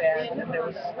the fence and there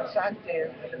was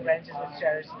attractive the branches with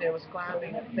cherries. They was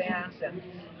climbing the fence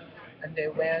and they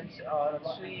went on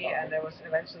a tree and they was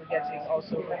eventually getting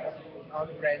also on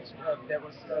the branch that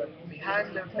was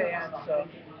behind the fence. So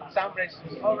some branches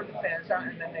was over the fence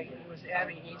and then they was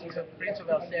having eating. So Prince of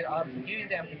Wales said, I'm forgiving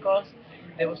them because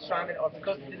they were stranded or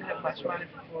because they didn't have much money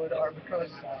for food or because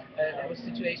there was a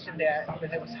situation there where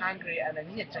they was hungry and they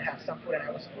needed to have some food and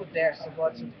there was food there, so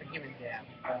God's forgiving them,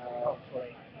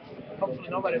 hopefully. Hopefully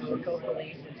nobody will call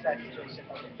police in such situation.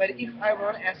 But if I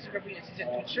want to ask to be a citizen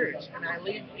to church and I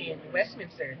live in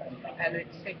Westminster and the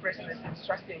state president is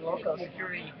instructing local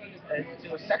security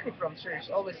to separate from church,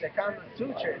 always say come to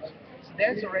church. So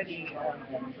that's already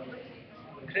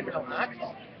criminal act,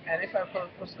 and if I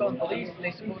was called police,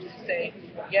 they're supposed to say,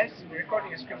 yes, we're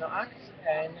recording as criminal acts,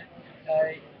 and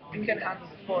we can handle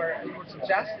it for courts of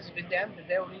justice with them, that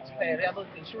they will need to pay liability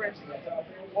insurance,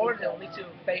 or they'll need to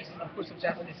face in courts of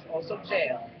justice also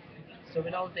jail. So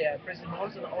we know that President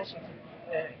Monson also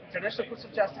international courts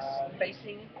of justice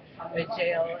facing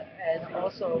jail, and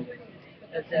also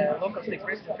the local state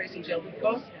president facing jail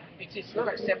because it is not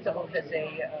acceptable that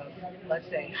they, let's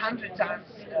say, 100 times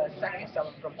sacking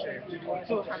someone from church or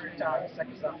 200 times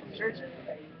sacking someone from church.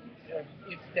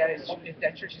 If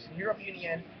that church is in Europe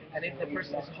Union and if the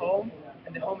person is home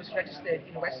and the home is registered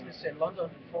in Westminster and London,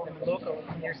 and the local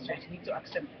nearest church need to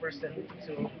accept the person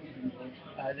to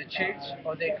the church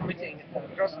or they're committing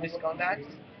gross misconduct,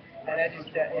 and that is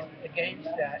against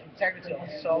the integrity of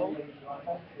the soul,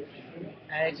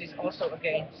 and it is also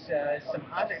against some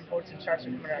other important Charter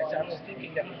of Human Rights. I was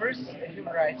thinking that first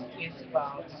human rights is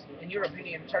about, in European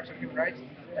Union Charter of Human Rights,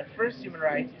 the first human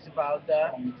right is about the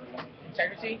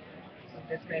integrity.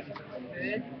 That's maybe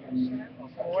third or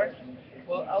fourth.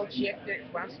 Well, I'll check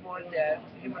once more the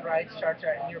Human Rights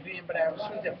Charter in European Union, but I'm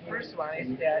sure the first one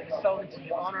is that the soul needs to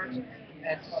be honored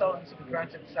and the soul needs to be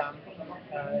granted some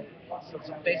sorts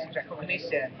of basic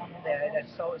recognition that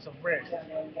soul is of worth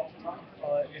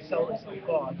or the soul is of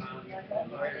God,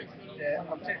 or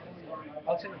the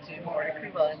alternative or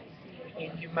equivalent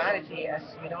in humanity, as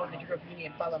we know in the European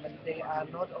Union Parliament, they are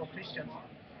not all Christians,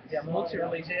 they are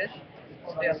multi-religious,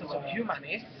 so they are sort of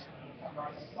humanists.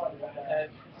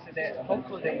 So that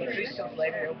hopefully the Christians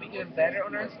later will be even better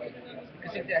on us,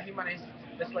 because if they are humanists,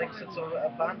 that's like sort of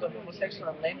a band of homosexual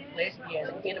and lesbian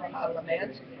in a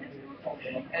parliament,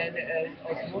 and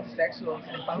of homosexuals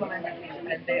in parliament,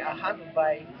 and they are handled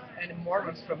by any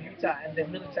Mormons from Utah and the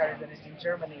military that is in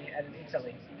Germany and in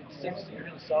Italy. It seems to be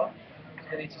really so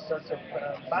that it's a sort of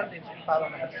bandits in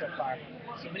parliament so far.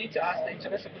 So we need to ask the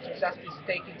International Court of Justice to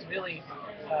take it really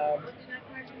um,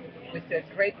 with a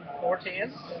great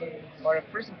importance, or a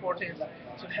first importance,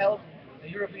 to help the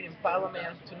European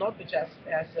Parliament to not be just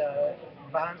as a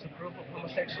band, a group of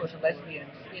homosexuals and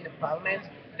lesbians in the Parliament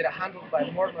that are handled by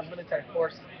Mormon military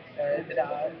force that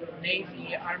are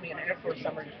Navy, Army, and Air Force,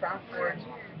 some are in Frankfurt,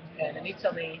 and in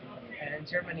Italy, and in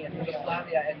Germany, and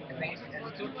Yugoslavia, and Greece, and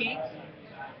Turkey,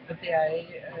 but the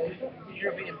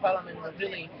European Parliament will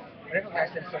really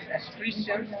recognize themselves as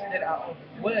Christians that are of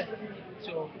worth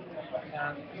to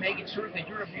making sure the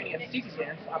European Union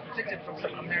citizens are protected from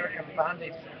some American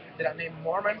bandits that are named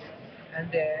Mormons,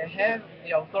 and they have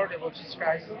the authority of Jesus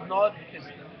Christ not because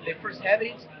they first have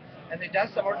it and they done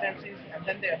some ordinances and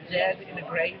then they are dead in the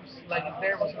graves, like if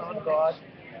there was not God,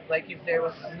 like if there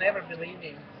was never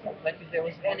believing, like if there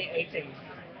was any atheist.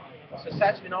 So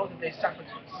such we know that they suffered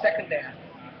second death,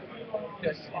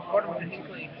 because if Gordon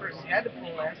Hinckley first had the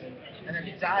fullness and then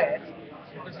he died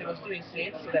because he was doing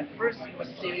sin, so that first he was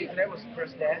sick, that was the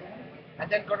first death,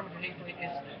 and then Gordon Hinckley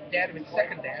is dead with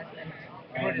second death and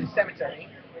put in the cemetery,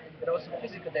 but also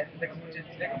physical death,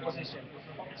 decomposition.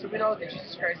 So we know that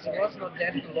Jesus Christ was not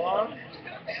dead for long.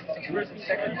 The first and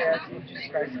second death of Jesus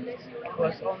Christ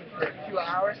was only for a few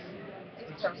hours.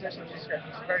 The translation of Jesus Christ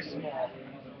was very small.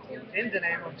 In the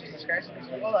name of Jesus Christ,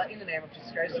 because we all are in the name of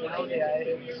Jesus Christ, so now they are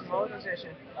a small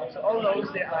organization. So all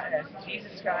those that are as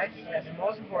Jesus Christ, as the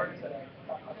most important,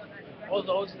 all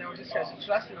those in the name of Jesus Christ who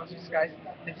trust in the name of Jesus Christ,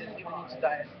 they didn't even need to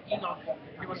die. As Enoch,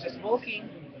 he was just walking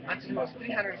until he was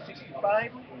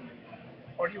 365,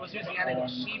 or he was using animal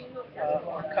sheep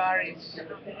or carriage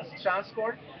as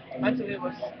transport until he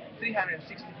was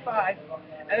 365,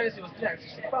 and as he was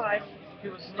 365, he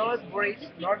was not buried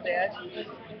nor dead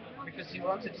because he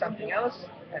wanted something else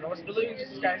and was believing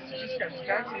Jesus Christ. So Jesus Christ was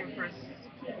granting him first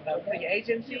free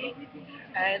agency,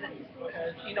 and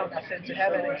Enoch ascended to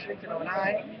heaven in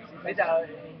 2009 without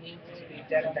need to be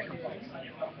that attack place.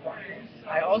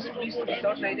 I also recently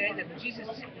thought like that Jesus,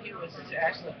 he was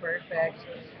actually perfect,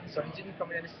 so he didn't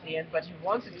commit any sin, but he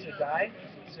wanted to die,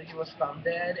 so he was found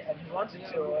dead, and he wanted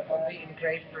to be in the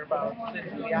grave for about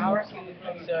 3 hours.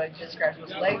 So Jesus Christ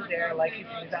was laying there, like if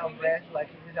without breath, like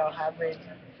without heartbeat,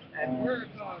 and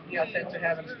he ascended to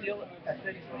heaven still at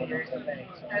 33 years of age.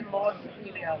 And Lord,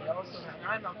 really, also,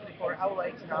 I'm not 34, I would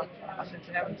like to now ascend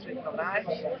to heaven 3 night,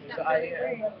 so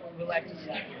I would like to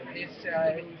skip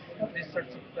this sort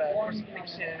of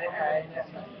crucifixion and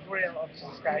burial of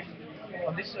Jesus Christ.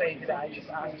 On this way that I just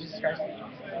ask Jesus Christ,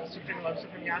 Supreme Lord,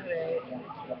 Supreme Yahweh,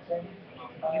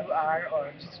 you are,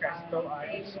 or Jesus Christ, thou art,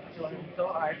 Supreme Lord, thou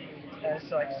art,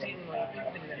 so exceedingly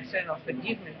infinite and eternal,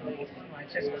 forgive me, please, my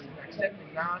trespasses, and accept me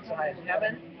now to high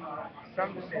heaven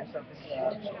from the sins of this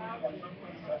world.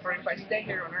 For if I stay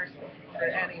here on earth for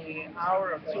any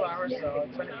hour or 2 hours or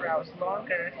 24 hours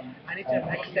longer, I need to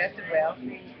have excessive wealth.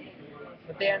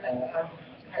 But then,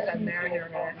 as I'm now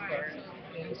here on earth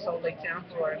or in Salt Lake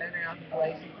Temple or in any other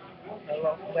place, a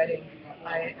lawful wedding,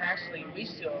 I actually wish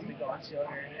to be God's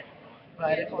children.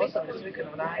 But also this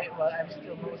weekend when I'm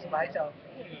still most vital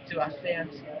to ascend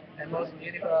and most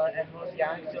beautiful and most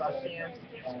young to ascend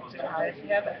to highest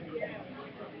heaven.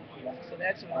 So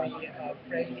that's when we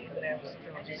pray in the name of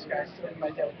Supreme Lord Jesus Christ and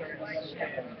by the authority of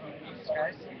Jesus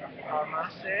Christ, our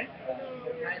Master.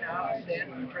 Right now,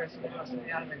 ascend and prayers of the Muslim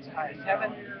elements to highest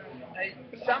heaven.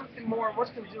 Something more,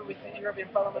 what can we do with the European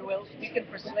Parliament? Well, we can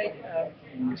persuade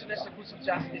international courts of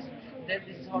justice that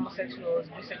these homosexuals,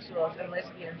 bisexuals, and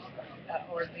lesbians,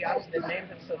 or the others that name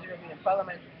themselves European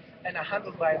Parliament, and are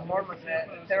handled by Mormon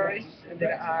terrorists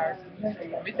that are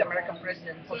with the American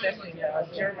president possessing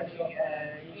Germany,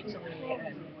 Italy,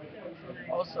 and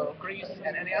also Greece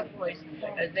and any other place,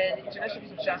 then International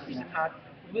Court of Justice in Hague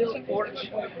will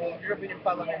urge the European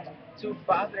Parliament to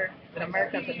bother the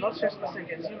Americans and not trespassing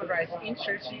against human rights in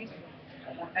churches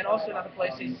and also in other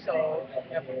places. So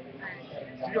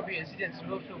European citizens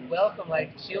will feel welcome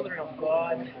like children of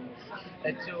God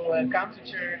to come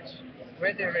to church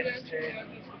where they're registered,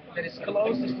 that is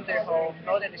closest to their home,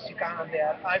 not in the Chicago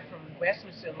there. I from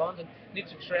Westminster, London, need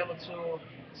to travel to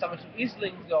somewhere to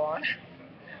Islington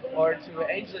or to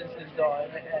Angeles is gone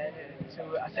and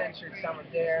to Ascension somewhere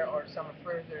there or somewhere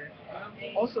further.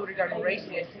 Also regarding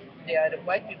races, the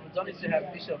white people don't need to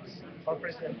have bishops or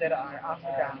presidents that are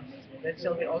Africans. That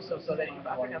shall be also so that if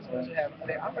Africans want to have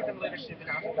the African leadership in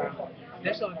Africa,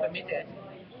 they shall be permitted.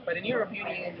 But in Europe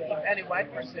Union, if any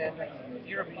white person,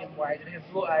 European white, that has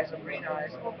blue eyes or green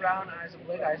eyes or brown eyes or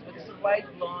black eyes, but is a white,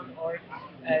 blonde or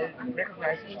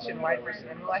recognized ancient white person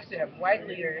and would like to have white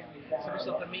leader, so we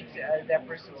shall permit that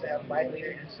person to have white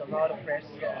leader and shall not oppress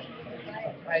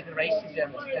by the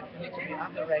racism that need to be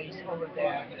other race over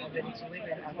there and they need to live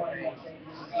in other race.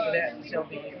 So that shall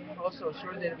be also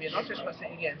sure that we are not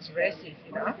trespassing against races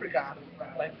in Africa,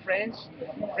 like French.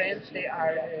 France, they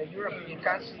are a European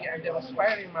country and they was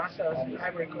firing muscles in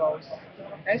Ivory Coast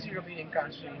as European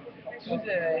country to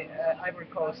the Ivory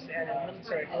Coast and a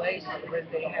military place where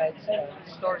they had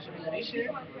storage of ammunition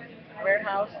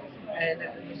warehouse, and the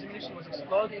ammunition was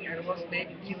exploding and was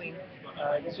maybe killing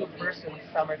two persons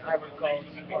somewhere in Ivory Coast,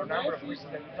 or a number of persons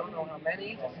that we don't know how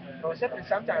many. But what's happening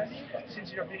sometimes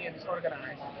since European Union is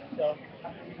organized. So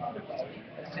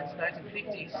since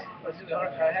 1950s, what's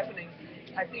happening,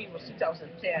 I think it was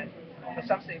 2010, but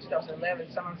some say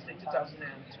 2011, some say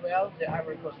 2012, the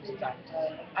Ivory Coast was attacked.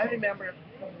 I remember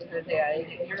that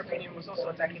the European Union was also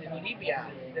attacking in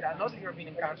Libya, that are not a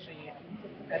European country,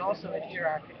 and also in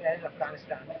Iraq and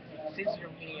Afghanistan since the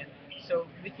European Union. So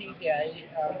we think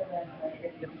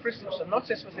the prisoners are not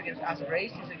just was against us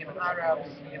races, against Arabs,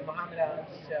 against Mohammedans,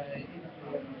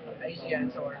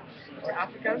 Asians, or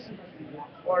Africans,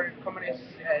 or communists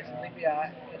as in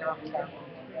Libya, in Africa,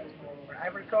 or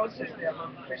Ivory Coast, as they are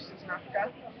among Christians in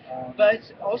Africa, but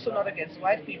also not against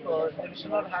white people. We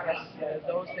should not harass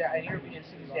those that are European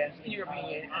citizens in European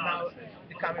Union and now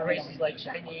becoming races like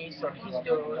Chinese or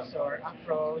Hindus or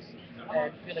Afros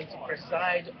and feeling to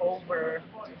preside over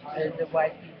the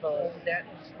white people. That's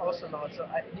also not. So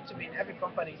it needs to be in every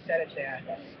company set it there.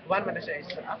 One manager is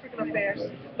for African affairs,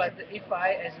 but if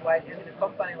I, as white, am in a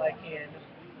company like in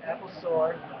Apple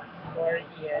Store or in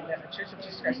Church of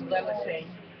Jesus Christ of Latter-day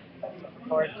Saints,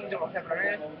 or Kingdom of Heaven and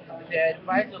Earth, that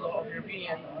by the law of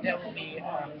European, there will be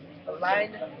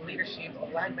line leadership or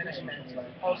line management,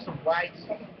 also white.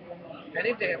 And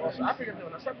if they have also African, they will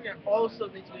not African, also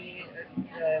need to be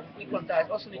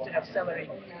equalized, also need to have salary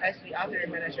as the other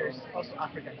managers, also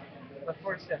African. But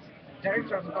for instance,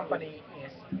 director of the company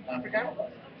is African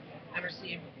and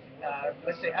receive,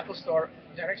 let's say Apple Store,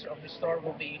 director of the store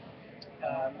will be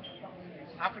um,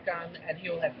 African, and he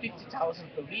will have 50,000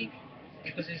 per week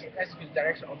because he's executive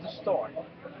director of the store.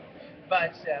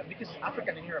 But because it's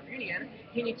African and Europe Union,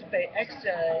 he needs to pay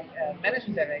extra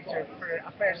managing director for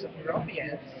affairs of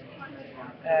Europeans,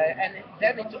 and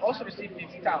that need to also receive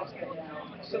 50,000.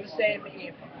 So the same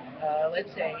if,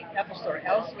 let's say, Apple Store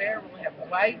elsewhere will have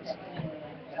white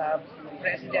uh,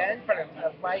 president, pardon, a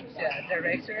white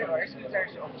director or executive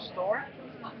director of the store,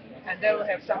 and they will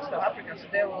have some South Africans, so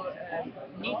they will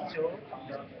need to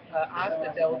ask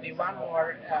that there will be one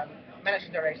more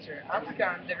managing director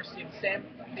African. They receive the same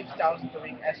 50,000 per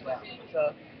week as well.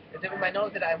 So they might know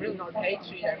that I'm really not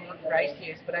hatred, I'm not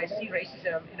racist, but I see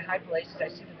racism in high places. I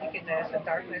see the wickedness and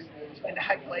darkness in the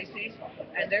high places,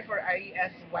 and therefore I,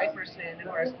 as a white person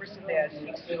or as a person that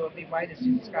seeks to be white as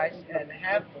Jesus Christ and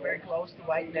have very close to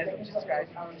whiteness of Jesus Christ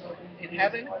in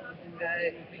heaven,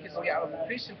 because we are a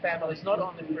Christian family, it's not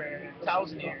only for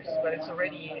 1,000 years, but it's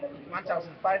already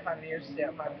 1,500 years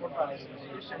that my forefathers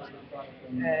were Christians,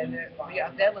 and we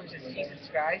are that lineage as Jesus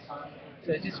Christ.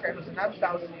 So Jesus Christ was another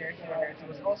 1,000 years here on earth. He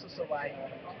was also so white,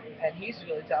 and he's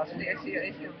really tough. So I see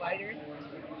him lighter.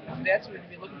 So that's what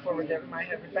we're looking forward that we might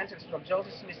have repentance from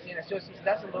Joseph Smith. As Joseph Smith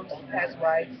doesn't look as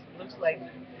white, looks like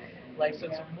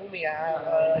sorts of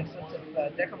mumia, like sorts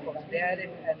of decomposed dead,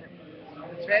 and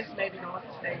the dress maybe not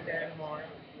staying there anymore,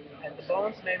 and the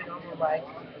bones maybe not more white,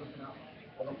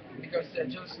 because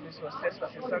Joseph Smith was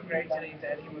trespassing so greatly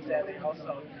that he was having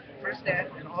also first death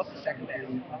and also second death.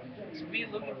 So we're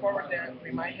looking forward that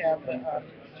we might have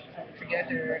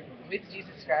together with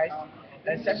Jesus Christ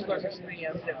such a glorious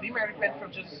experience that we might repent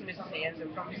from Joseph Smith's sins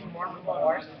and from his Mormon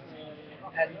wars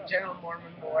and general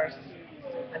Mormon wars,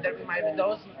 and that we might be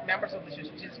those members of the Church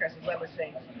of Jesus Christ as Latter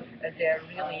Saints, that they're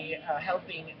really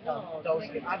helping those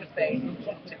other faiths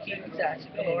to keep such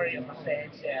glory of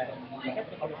Ascension,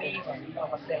 of peace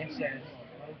of Ascension,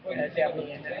 as they are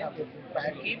being by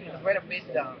giving the word of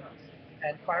wisdom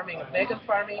and farming, vegan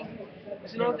farming.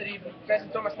 Did you know that even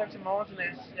President Thomas Nelson Mountain,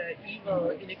 as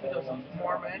evil, iniquitous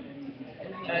Mormon,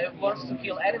 wants to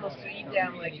kill animals to eat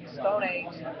them like in Stone Age?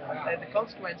 The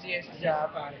consequence is that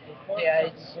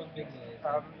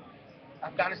um,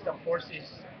 Afghanistan forces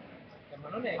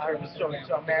are restored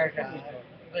to America,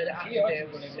 but after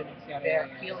they are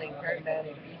killing very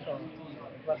many people.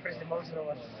 But President Monson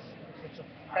was such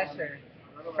a pressing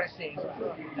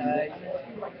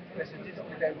President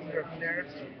that we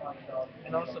nerves,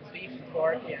 and also beef,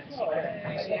 pork, and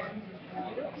chicken.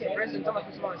 President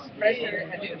Thomas was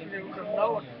president, and if you don't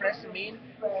know what president means,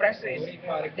 president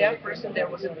is that person that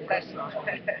was in Fresno,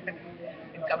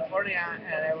 in California,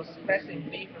 and I was pressing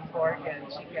beef and pork and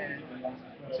chicken,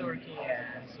 turkey,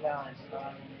 as well as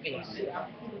fish.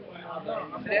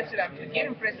 So that's it. I'm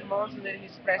giving President Monson that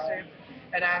he's president,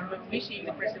 and I'm wishing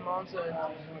the President Monson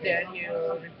that he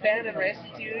repent and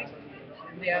restitute.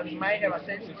 Yeah, we might have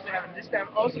Ascension to heaven this time.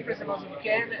 Also, President Monson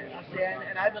can ascend,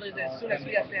 and I believe that as soon as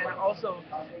we ascend, also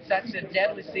such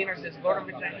deadly sinners as Gordon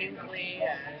Victor Hinckley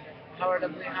and Howard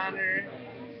W. Hunter,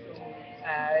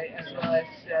 as well as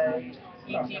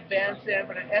E.T. Benson,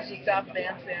 but Esther Staff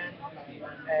Benson,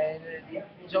 and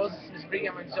Joseph Smith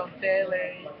Brigham and John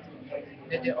Taylor,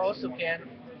 that they also can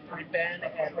repent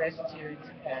and restitute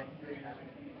and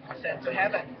ascend to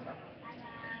heaven.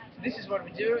 This is what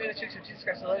we do in the Church of Jesus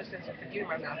Christ of Latter-day Saints of Forgiving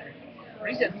Maranatha.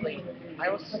 Recently, I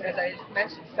was, as I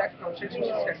mentioned, started from Church of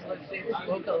Jesus Christ of Latter-day Saints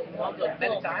local in London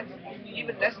many times,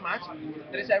 even as much.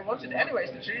 That is, I wanted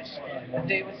anyways the church, and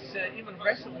they was even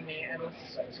wrestling me and was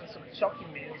sort of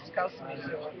shocking me, it was causing me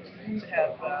to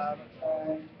have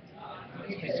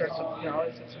to be sorts of,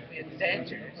 to be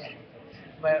dangerous,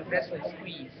 but wrestling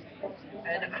squeeze.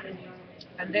 And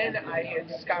and then I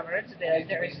discovered that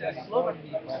there is a Slovak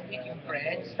speaking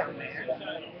branch somewhere,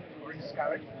 or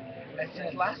discovered,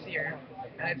 since last year,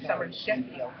 and it's somewhere in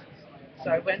Sheffield. So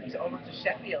I went over to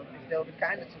Sheffield because they were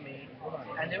kinder to me,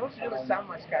 and they was really so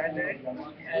much kinder.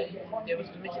 And they was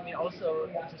permitting me also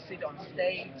to sit on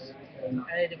stage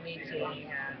at the meeting,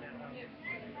 and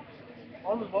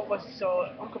only what was so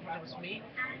uncomfortable with me,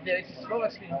 there is a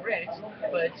Slovak speaking branch,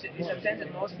 but it's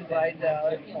attended mostly by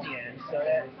the Indians. So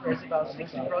there's about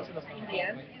 60% of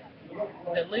Indians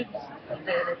that lived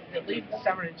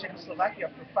somewhere in Czechoslovakia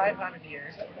for 500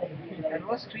 years and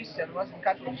was Christian, wasn't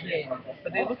Catholic,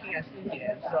 but they're looking as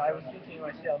Indians. So I was thinking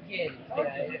to myself, yeah,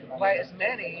 why as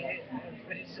many,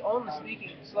 but it's only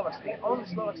speaking Slovak speaking, only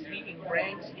Slovak speaking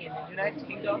branch in the United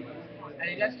Kingdom, and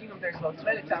in the United Kingdom there's about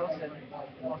 20,000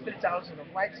 or 30,000 of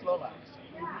white Slovaks.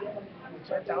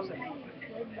 20,000.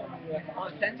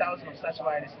 only 10,000 of such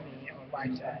viruses in the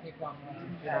white side.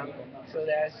 Um, so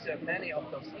there's many of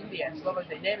those Indians, Slovaks,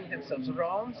 they naming themselves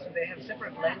Roms, they have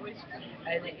separate language,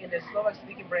 and in the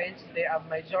Slovak-speaking branch they are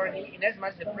majority, in as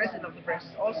much the president of the branch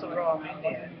is also Rom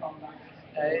Indian.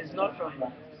 It's not from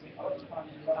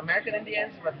American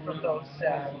Indians, but from those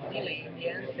Nili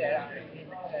Indians that are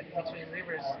between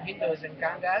rivers Indus and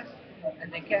Ganges,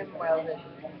 and they came while the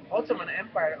Ottoman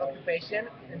Empire occupation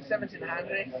in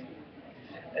 1700s.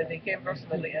 They came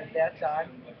approximately at that time,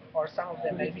 or some of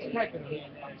them maybe in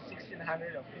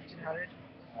 1600 or 1500,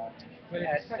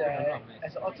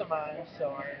 as Ottomans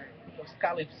or those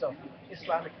caliphs of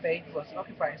Islamic faith was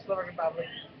occupying Slovak Republic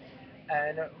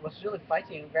and was really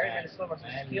fighting. Very many Slovaks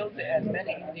were killed and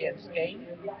many Indians came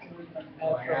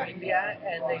from India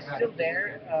and they're still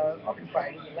there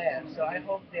occupying the land. So I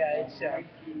hope that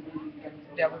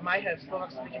that we might have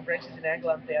Slovak speaking branches in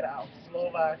England that are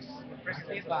Slovaks, the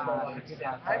presidents of Slovaks. And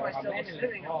I myself was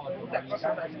living in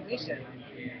multicultural as a mission.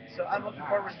 So I'm looking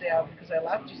forward to that because I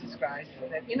love Jesus Christ.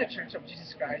 That in the Church of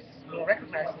Jesus Christ will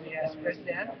recognize me as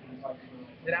president.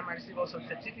 That I might receive also a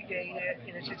certificate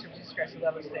in the Church of Jesus Christ of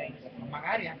Latter Saints. And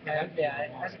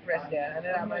as a president, and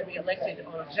then I might be elected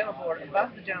on a general board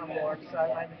above the general board, so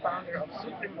I might be founder of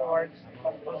Supreme Board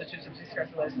of the Church of Jesus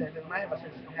Christ of Latter Saints, and might have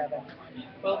ascension to heaven.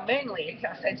 Well, mainly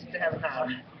ascension to heaven now.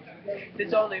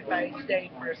 It's only if I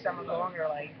stay for some longer,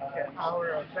 like an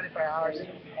hour or 25 hours.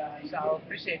 So I'll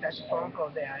appreciate that phone call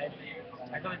that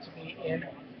I'm going to be in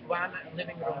one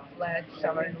living room flat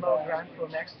somewhere in Low Granville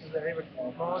next to the river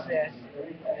Moses,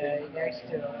 next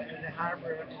to the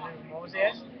harbor in the river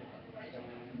Moses.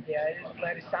 Yeah, it is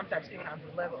flat is sometimes even under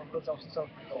the level of goods also. So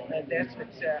that's what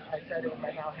I thought it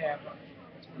might now have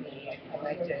me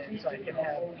elected so I can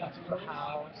have a beautiful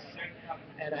house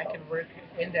and I can work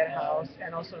in that house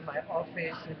and also in my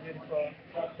office is beautiful.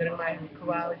 Then we might have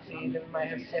quality, then we might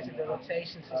have set the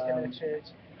rotation system in the church.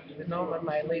 The normal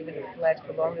might live in a flat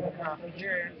for longer than half a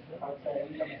year,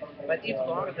 but if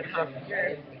longer than half a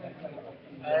year,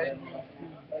 uh,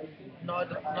 not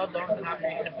longer than half a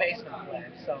year in a basement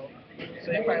flat. So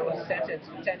if I was sentenced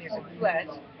to 10 years in flat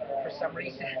for some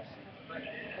reason,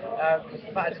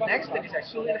 but the next thing is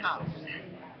actually in a house.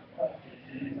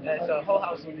 So the whole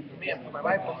house will be for me and for my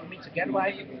wife, or for me to get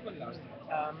wife.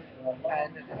 Um,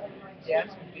 and yes,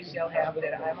 we shall have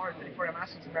that. I'm already 34. I'm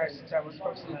asking to marry since I was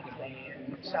approximately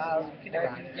a child in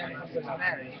kindergarten. I was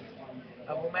married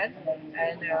a woman,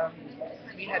 and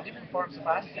we had different forms of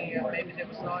asking. Maybe there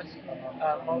was not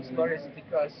most glorious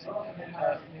because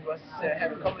we was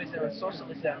having communism and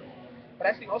socialism. But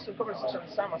I think also communism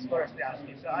some was gloriously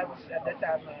asking. So I was at that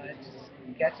time just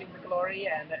getting the glory,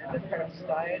 and the parents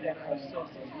died, and I was still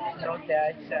not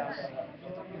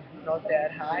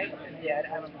that high, and yet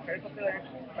I'm very popular.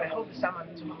 But I hope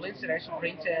someone to whom inspiration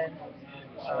written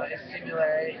is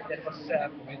similar. That was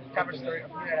cover story of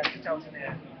New Era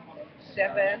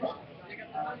 2007.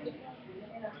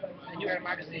 The New Era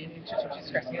magazine in Church of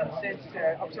Jesus Christ since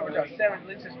October 2007.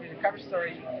 Lindsay's been a cover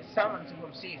story. Someone to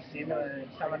whom she is similar,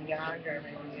 someone younger,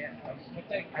 maybe.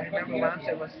 I remember once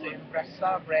I was in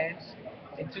Bratislava branch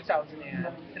in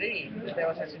 2003. There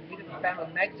was such a beautiful family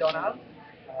McDonald's.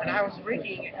 And I was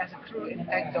working as a crew in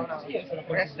McDonald's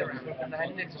restaurant, and I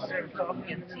needed to serve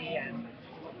coffee and tea and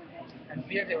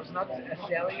beer. There was not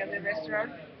selling in the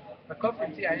restaurant. But coffee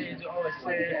and tea I needed to always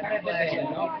serve and flesh and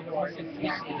meat or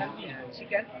sushi and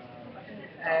chicken.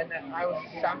 And I was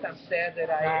sometimes sad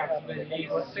that I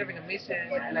was serving a mission,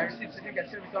 and I received certificate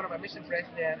service honor by mission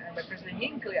president, and by President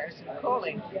Hinckley I received a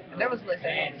calling, and nevertheless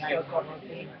I still called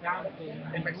me.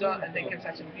 And McDonald, and they came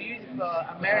such a beautiful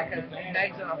American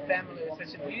McDonald family with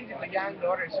such a beautiful young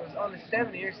daughter. She was only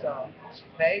 7 years old,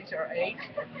 age or 8,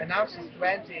 and now she's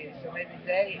 20. So maybe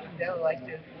they would like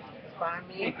to find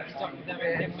me. In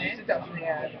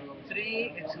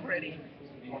 2003, it's already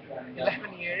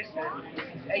 11 years, and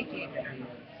she's 18,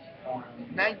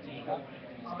 19.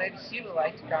 So maybe she would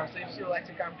like to come. So if she would like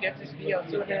to come, get this video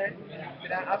to her.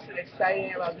 That I'm absolutely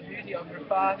excited about the beauty of her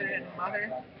father and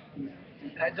mother.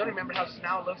 And I don't remember how she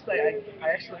now looks like. I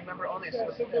actually remember only she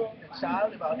was a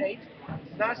child, about 8.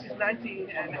 So now she's 19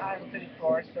 and I'm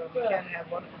 34, so we can have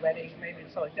wonderful wedding, maybe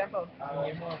in Solid Temple.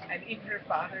 And if her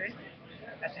father,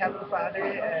 as Heavenly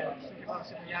Father, Supreme Lord,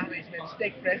 Supreme Yahweh, is maybe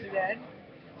stake president,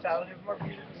 so I'll have more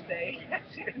beautiful stay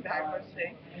than I was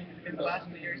staying. In the last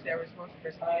 2 years, there was most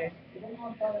persecuted.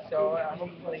 So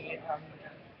hopefully,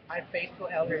 my faithful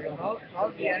elder will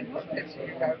not be any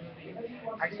persecuted, but will be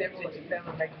accepted to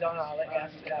family McDonald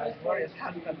as a glorious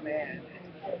husband man.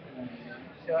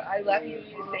 So I love you,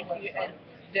 thank you, and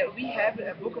that we have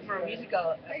a book of our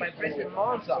musical by President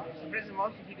Monson. So President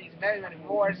Monson, he did many, many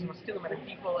wars and was killing many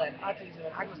people and atheism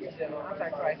and agnosticism and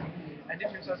antichrist and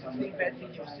different sorts of things, bad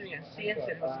things he was doing and sins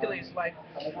and he was killing his wife.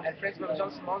 And President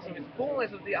Johnson Monson, with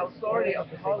fullness of the authority of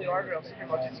the Holy Order of Supreme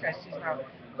Lord Jesus Christ, he's now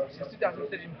since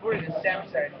 2013 buried in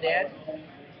cemetery dead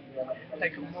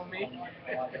like a mummy.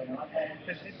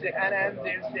 Because it's the Anand,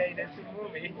 they say that's a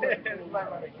mummy. That's my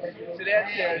mummy. So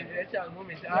that's how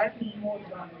mummies are,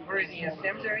 buried in a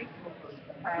cemetery.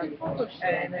 And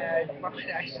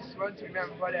I just want to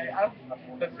remember what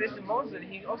but President Monson,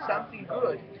 he knows something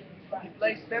good. He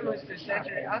plays Feminist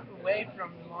Century up away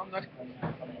from London,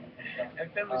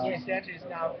 and Feminist Century is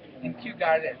now in Kew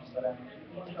Gardens.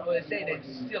 Well, they say that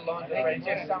it's still London, but it's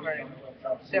just somewhere in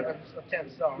 7th or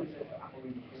 10th zone,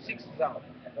 6th zone.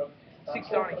 6th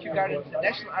zone in Kew Gardens, the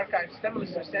National Archives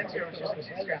Feminist Center, which is in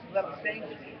Jesus 11 states.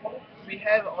 We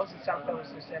have also some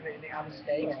Feminist Center in the other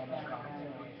states.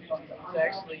 So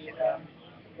actually,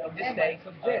 in this state,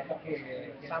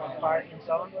 some are in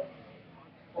zone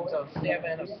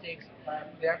 7 or 6,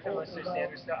 they are Feminist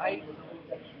centers. So I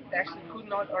actually could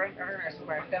not organize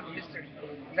my family history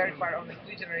very far, only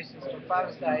 3 generations from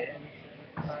father's side and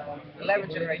 11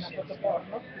 generations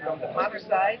from the mother's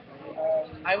side.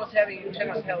 I was having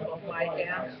generous help of my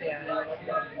aunts, and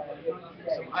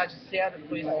so I just said,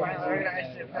 please finally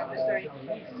organize the family history,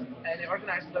 and they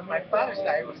organized it on my father's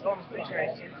side. It was almost 3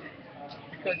 generations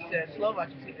because the Slovak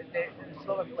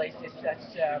place is such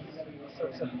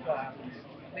sorts of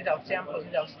without temples,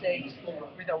 without states,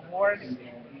 without wars.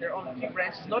 There are only few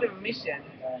branches, not even mission.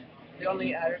 They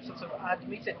only are sort of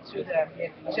admitted to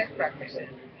the Czech practice.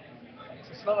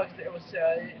 So Slovaks, it was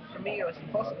for me it was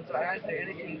impossible to organize there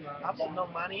anything. Absolutely no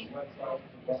money.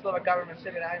 The Slovak government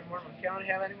said that I'm Mormon, cannot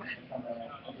have any money.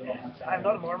 So I'm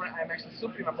not a Mormon. I'm actually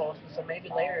Supreme Apostle. So maybe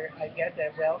later I get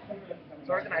that wealth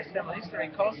to organize family history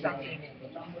cost something.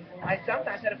 I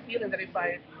sometimes had a feeling that if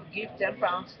I give 10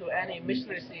 pounds to any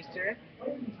missionary sister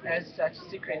as such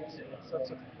secret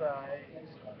sorts of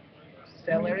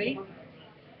salary,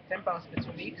 10 pounds per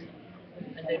 2 weeks,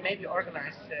 and they maybe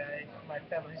organize my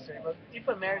family history. But if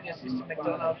I marry your sister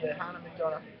McDonald, Hannah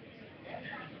McDonald,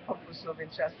 hopefully she'll be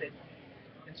interesting.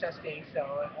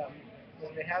 So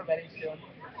when we have wedding soon,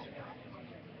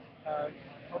 uh,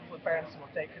 hopefully parents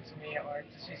will take her to me, or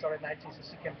she's already 19, so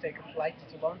she can take a flight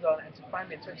to London and to find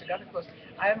me and turn together. Because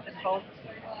I am at home,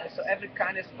 so every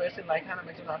kindest person like Hannah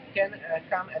McDonald can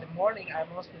come at the morning. I'm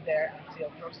mostly there until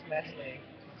approximately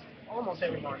almost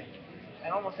every morning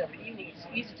and almost every evening. It's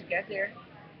easy to get there.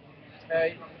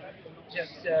 Uh,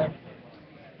 just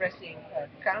pressing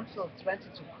cancel 20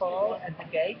 to call at the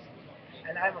gate,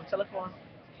 and I'm on telephone.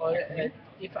 Or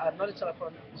if I'm not on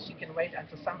telephone, she can wait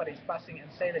until somebody is passing and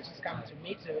say that she's coming to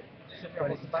me to from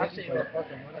the Baksay or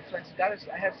Transfiguration.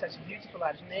 I have such a beautiful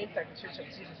large name, like the Church of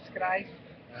Jesus Christ,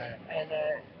 and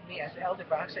me as Elder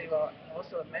Baksay will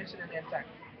also mention the name tag,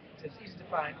 so it's easy to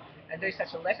find. And there is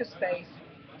such a lack of space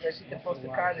where she can post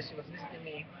the card that she was visiting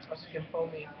me, or she can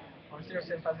phone me on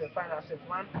 07505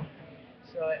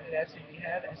 so that's what we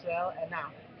have as well. And now,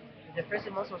 the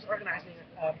President also was organizing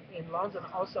in London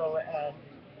also a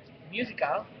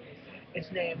musical.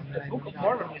 It's named the Book of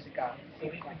Mormon Musical.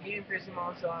 So we've been giving President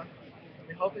Monson.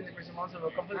 We're hoping the President Monson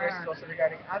will complete the also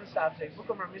regarding other subjects. Book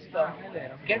of Mormon Musical,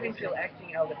 getting still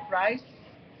acting Elder Price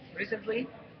recently.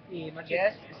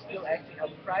 Yes, is still acting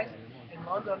Elder Price in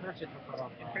London,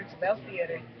 in Prince Bell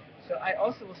Theatre. So I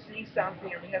also will sing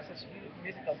something, and we have such beautiful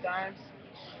musical times.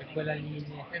 We have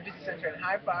Visit Center in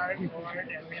Hyde Park, Lord,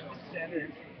 and we have Visit Center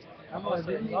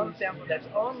also in London Temple. That's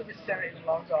only Visit Center in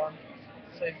London.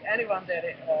 So if anyone that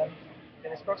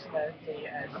is proximately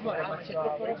as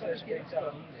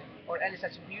or any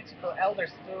such beautiful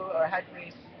elders too, or high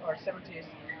priests or 70s,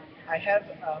 I have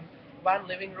one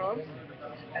living room,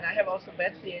 and I have also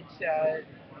bed seats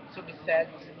to be set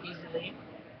easily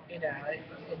in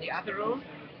the other room,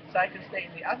 so I can stay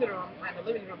in the other room, and the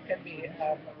living room can be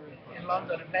in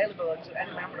London available to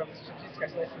any member of the Church of Jesus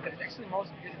Christ. That is actually most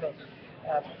beautiful.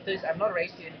 Please, I'm not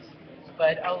racist,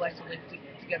 but I would like to live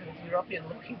together with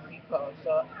European-looking people.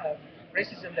 So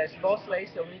racism, there's both ways.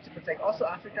 So we need to protect also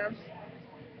Africans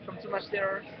from too much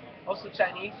terror, also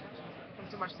Chinese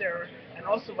from too much terror, and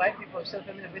also white people, so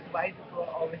familiar with white people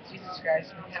or with Jesus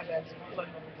Christ, with heaven, with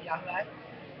Elohim, with Yahweh.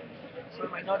 So we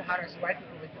might not harass white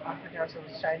people with Africans or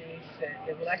with Chinese.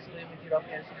 They would like to live with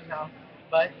Europeans even now,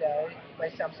 but by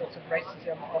some sorts of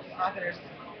racism of others,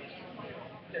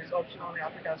 there's option only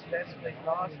Africans, so that's place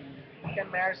not. You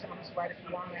can marry someone who's white if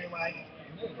you want to marry white,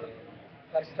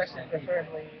 but especially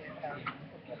preferably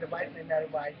the white may marry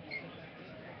white.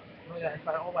 No, yeah, I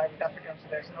find all white with Africans, so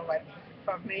there's no white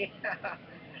from me.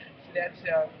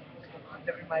 so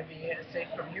that we might be safe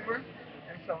from humor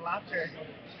and from laughter.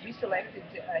 We selected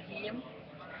a hymn.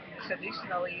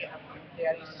 Traditionally,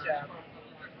 there is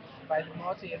by the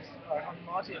motives or on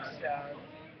motives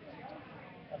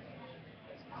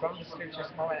from the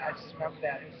scriptures moment. I just remember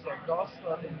that it's the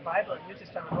Gospel in the Bible, New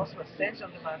Testament Gospel, Ascension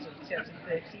on the Mountain, chapter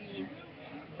 13,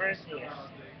 verse 8.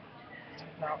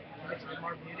 Now, a little bit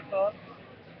more beautiful.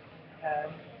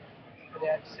 Um,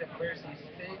 that's verses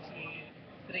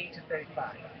 33 to 35.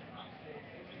 I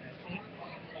think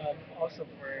also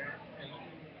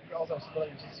for all those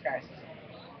believing in Jesus Christ.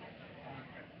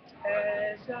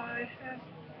 As I have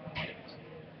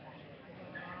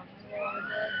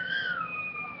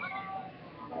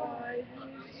by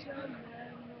his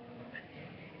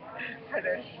I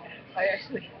don't, I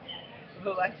actually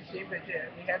would like to see, but we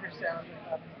have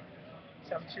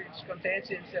some church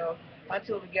contention. So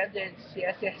until we get there,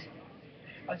 CSS,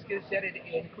 I was going to set it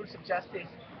in course of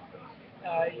justice,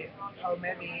 or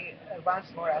maybe once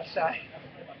more outside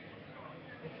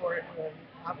before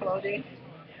uploading.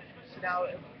 So now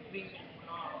we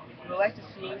would like to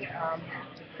sing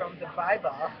from the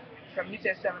Bible, from New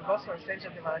Testament Gospel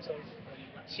Ascension Evangelists,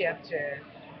 chapter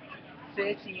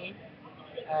 13,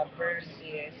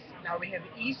 verses. Now we have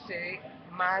Easter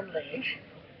Monday,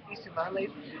 Easter Monday,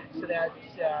 so that's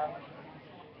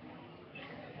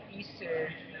Easter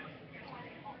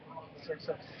sort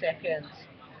of second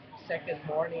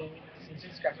morning since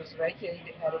Jesus Christ was resurrected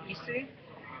at Easter,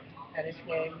 and it's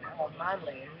named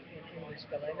Monday in English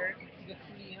calendar.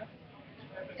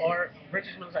 Or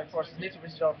British military forces need to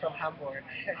withdraw from Hamburg.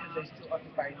 They still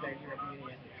occupy the European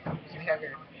Union. So we have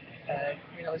here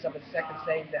Queen Elizabeth II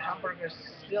saying the Hamburgers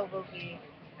still will be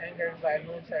angered by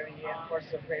military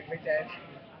forces of Great Britain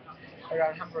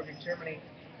around Hamburg in Germany,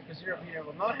 because the European Union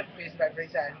will not have peace by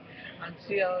Britain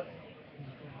until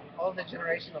all the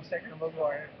generation of Second World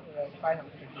War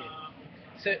 500 begin.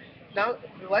 So now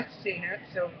we like to sing here.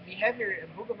 So we have here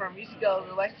a book of our musical.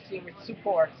 We like to sing with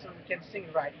support, so we can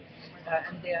sing right,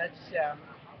 and that's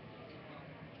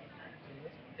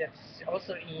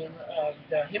also in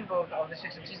the hymn book of the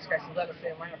Church of Jesus Christ. So let us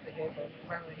say one of the hymn book,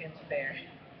 one of the hymns there.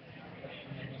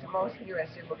 So most U.S.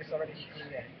 hymn book is already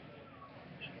included,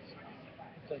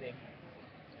 including.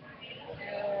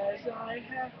 As I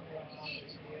have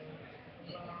watched you,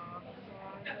 love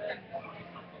one another,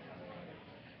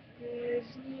 this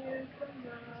new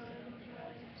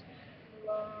commandment,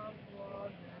 love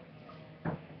one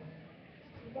another.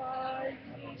 By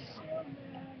this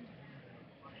commandment,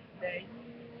 that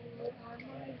you are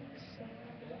my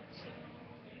disciples.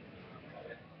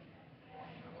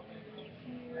 If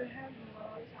you have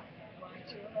not what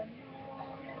you are not.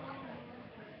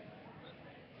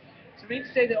 To me, to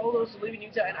say that all those who live in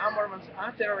Utah and are Mormons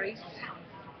are terrorists,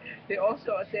 they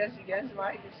also assess against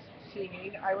my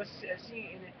singing. I was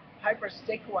singing in a hyper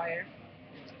stick choir,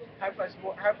 hyper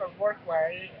work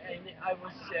choir, and I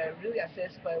was really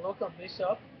assessed by a local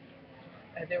bishop.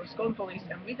 They were calling police,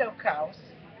 and without cows,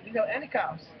 without any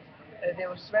cows, they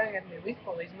were swearing at me with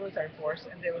police, military force,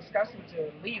 and they was asking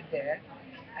to leave there,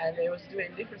 and they was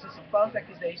doing different sorts of false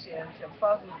accusations and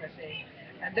false witnessing,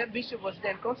 and that bishop was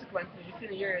then consequently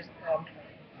within a year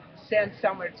sent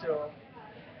somewhere to,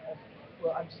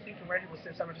 well, I'm just thinking where he was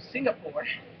sent somewhere to Singapore,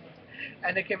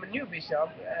 and there came a new bishop,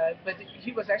 but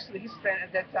he was actually his friend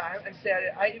at that time, and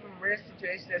said, I even worse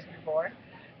situation as before,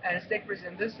 and stake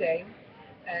president the same,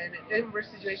 and even worse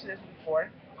situation as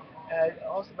before,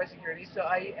 also by security. So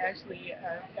I actually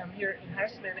am here in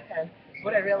harassment, and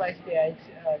what I realized that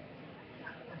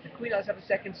the Queen Elizabeth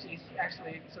II, she's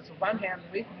actually sort of one hand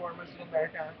with Mormons in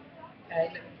America,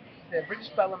 and the British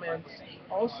Parliament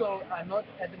also are not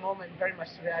at the moment very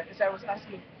much to react. As I was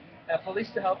asking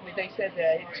police to help me, they said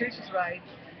the church is right.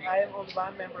 I am only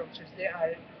one member of church. They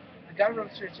are the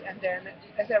government of church. And then,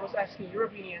 as I was asking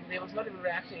European Union, they was not even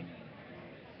reacting.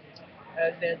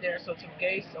 They're sort of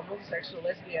gays or homosexual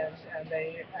lesbians, and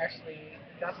they actually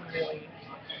doesn't really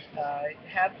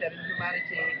have that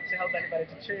humanity to help anybody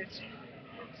to church.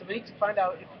 So we need to find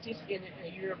out if it is in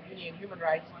European Union human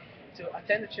rights to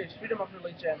attend the church, freedom of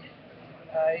religion,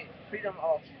 freedom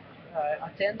of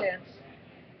attendance,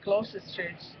 closest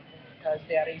church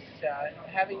that is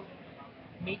having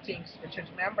meetings with church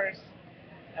members.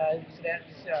 So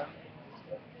that's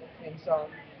in zone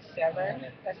 7,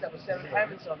 that's number 7.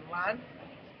 I'm in zone 1.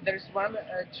 There's one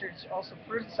church also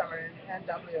first summer in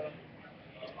NW,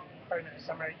 or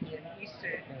summer in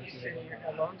Eastern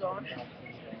London.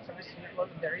 So this is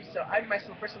London there is. So I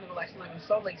myself personally would like to live in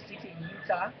Salt Lake City in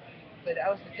Utah, but I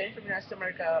was detained from United States of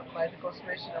America by the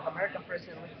conspiration of American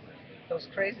president with those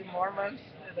crazy Mormons,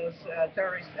 those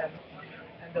terrorists, and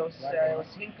those was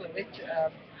Hinckley with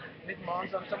with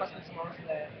Monson, Thomas and Monson,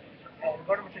 and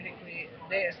government technically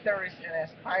they as terrorists and as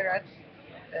pirates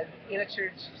in a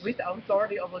church with the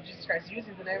authority of Jesus Christ,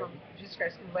 using the name of Jesus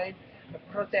Christ in vain,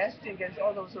 protesting against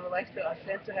all those who would like to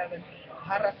ascend to heaven,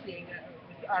 harassing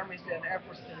with armies and air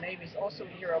forces and navies. Also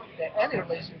in Europe, that any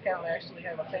religion can actually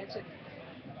have ascension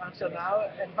until now,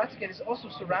 and Vatican is also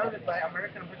surrounded by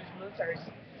American and British militaries.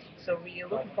 So we are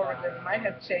looking forward that we might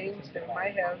have change, that we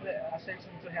might have ascension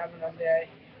to heaven, and the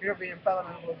European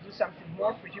Parliament will do something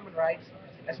more for human rights,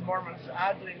 as Mormons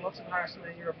are doing lots of harassment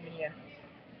in the European Union,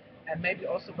 and maybe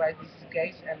also by these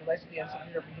gays and lesbians of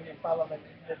the European Union Parliament,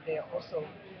 that they are also,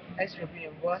 as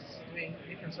European was, doing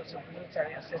different sorts of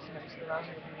military assessments around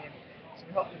the European Union. So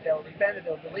we hope that they will repent, that they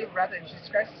will believe rather in Jesus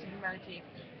Christ's humanity.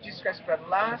 Jesus Christ brought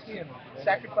last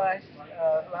sacrifice,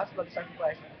 last blood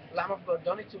sacrifice. Lamb of God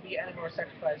don't need to be any more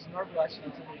sacrifice, nor blood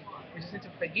need to be. We just need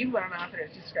to forgive one another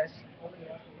as Jesus Christ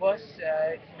was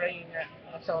bringing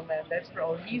atonement. That's for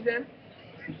all heathen.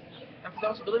 And for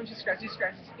those who believe in Jesus Christ is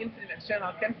infinite and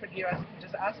eternal, can forgive us. If we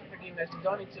just ask for forgiveness, we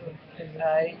don't need to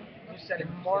use any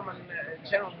Mormon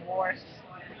general wars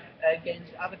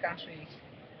against other countries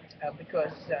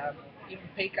because even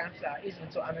pagans are easy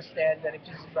to understand that if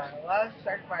Jesus brought a last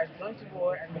sacrifice, going to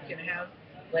war, and we can have,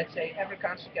 let's say, every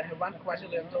country can have $1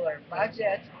 quadrillion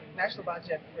budget, national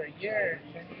budget for a year,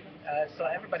 so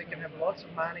everybody can have lots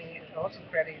of money, lots of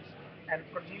credits, and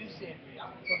producing.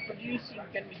 So producing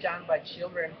can be done by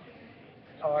children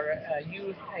or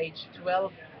youth age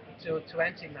 12 to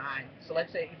 29. So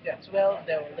let's say if they're 12,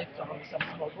 they will lift on some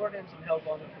small burdens and help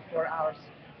only for 4 hours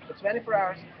to 24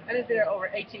 hours. And if they're over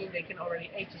 18, they can already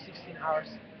 8 to 16 hours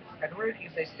at work.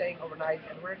 If they're staying overnight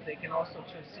at work, they can also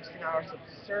choose 16 hours of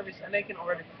service, and they can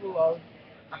already full load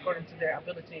according to their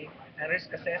ability and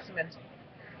risk assessment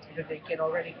that they can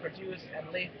already produce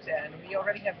and lift. And we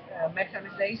already have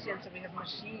mechanization, so we have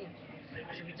machines.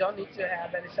 So we don't need to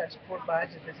have any such poor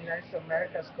budget as the United States of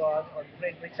America's got or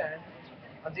Great Britain.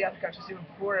 And the other countries even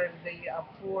poorer, they are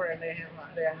poor and they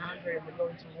are hungry and they're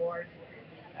going to war.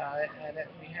 And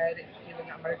we had even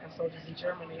American soldiers in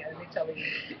Germany and Italy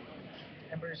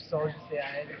and British soldiers there.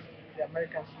 And the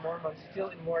Americans, Mormons, still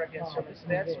in war against Germany. So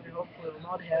that's what we hopefully will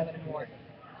not have anymore.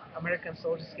 American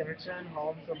soldiers can return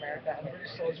home to America and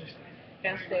British soldiers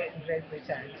can stay in Great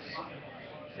Britain.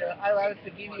 So I love to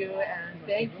forgive you and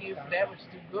thank you for that which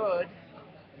you do good.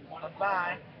 Bye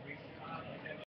bye.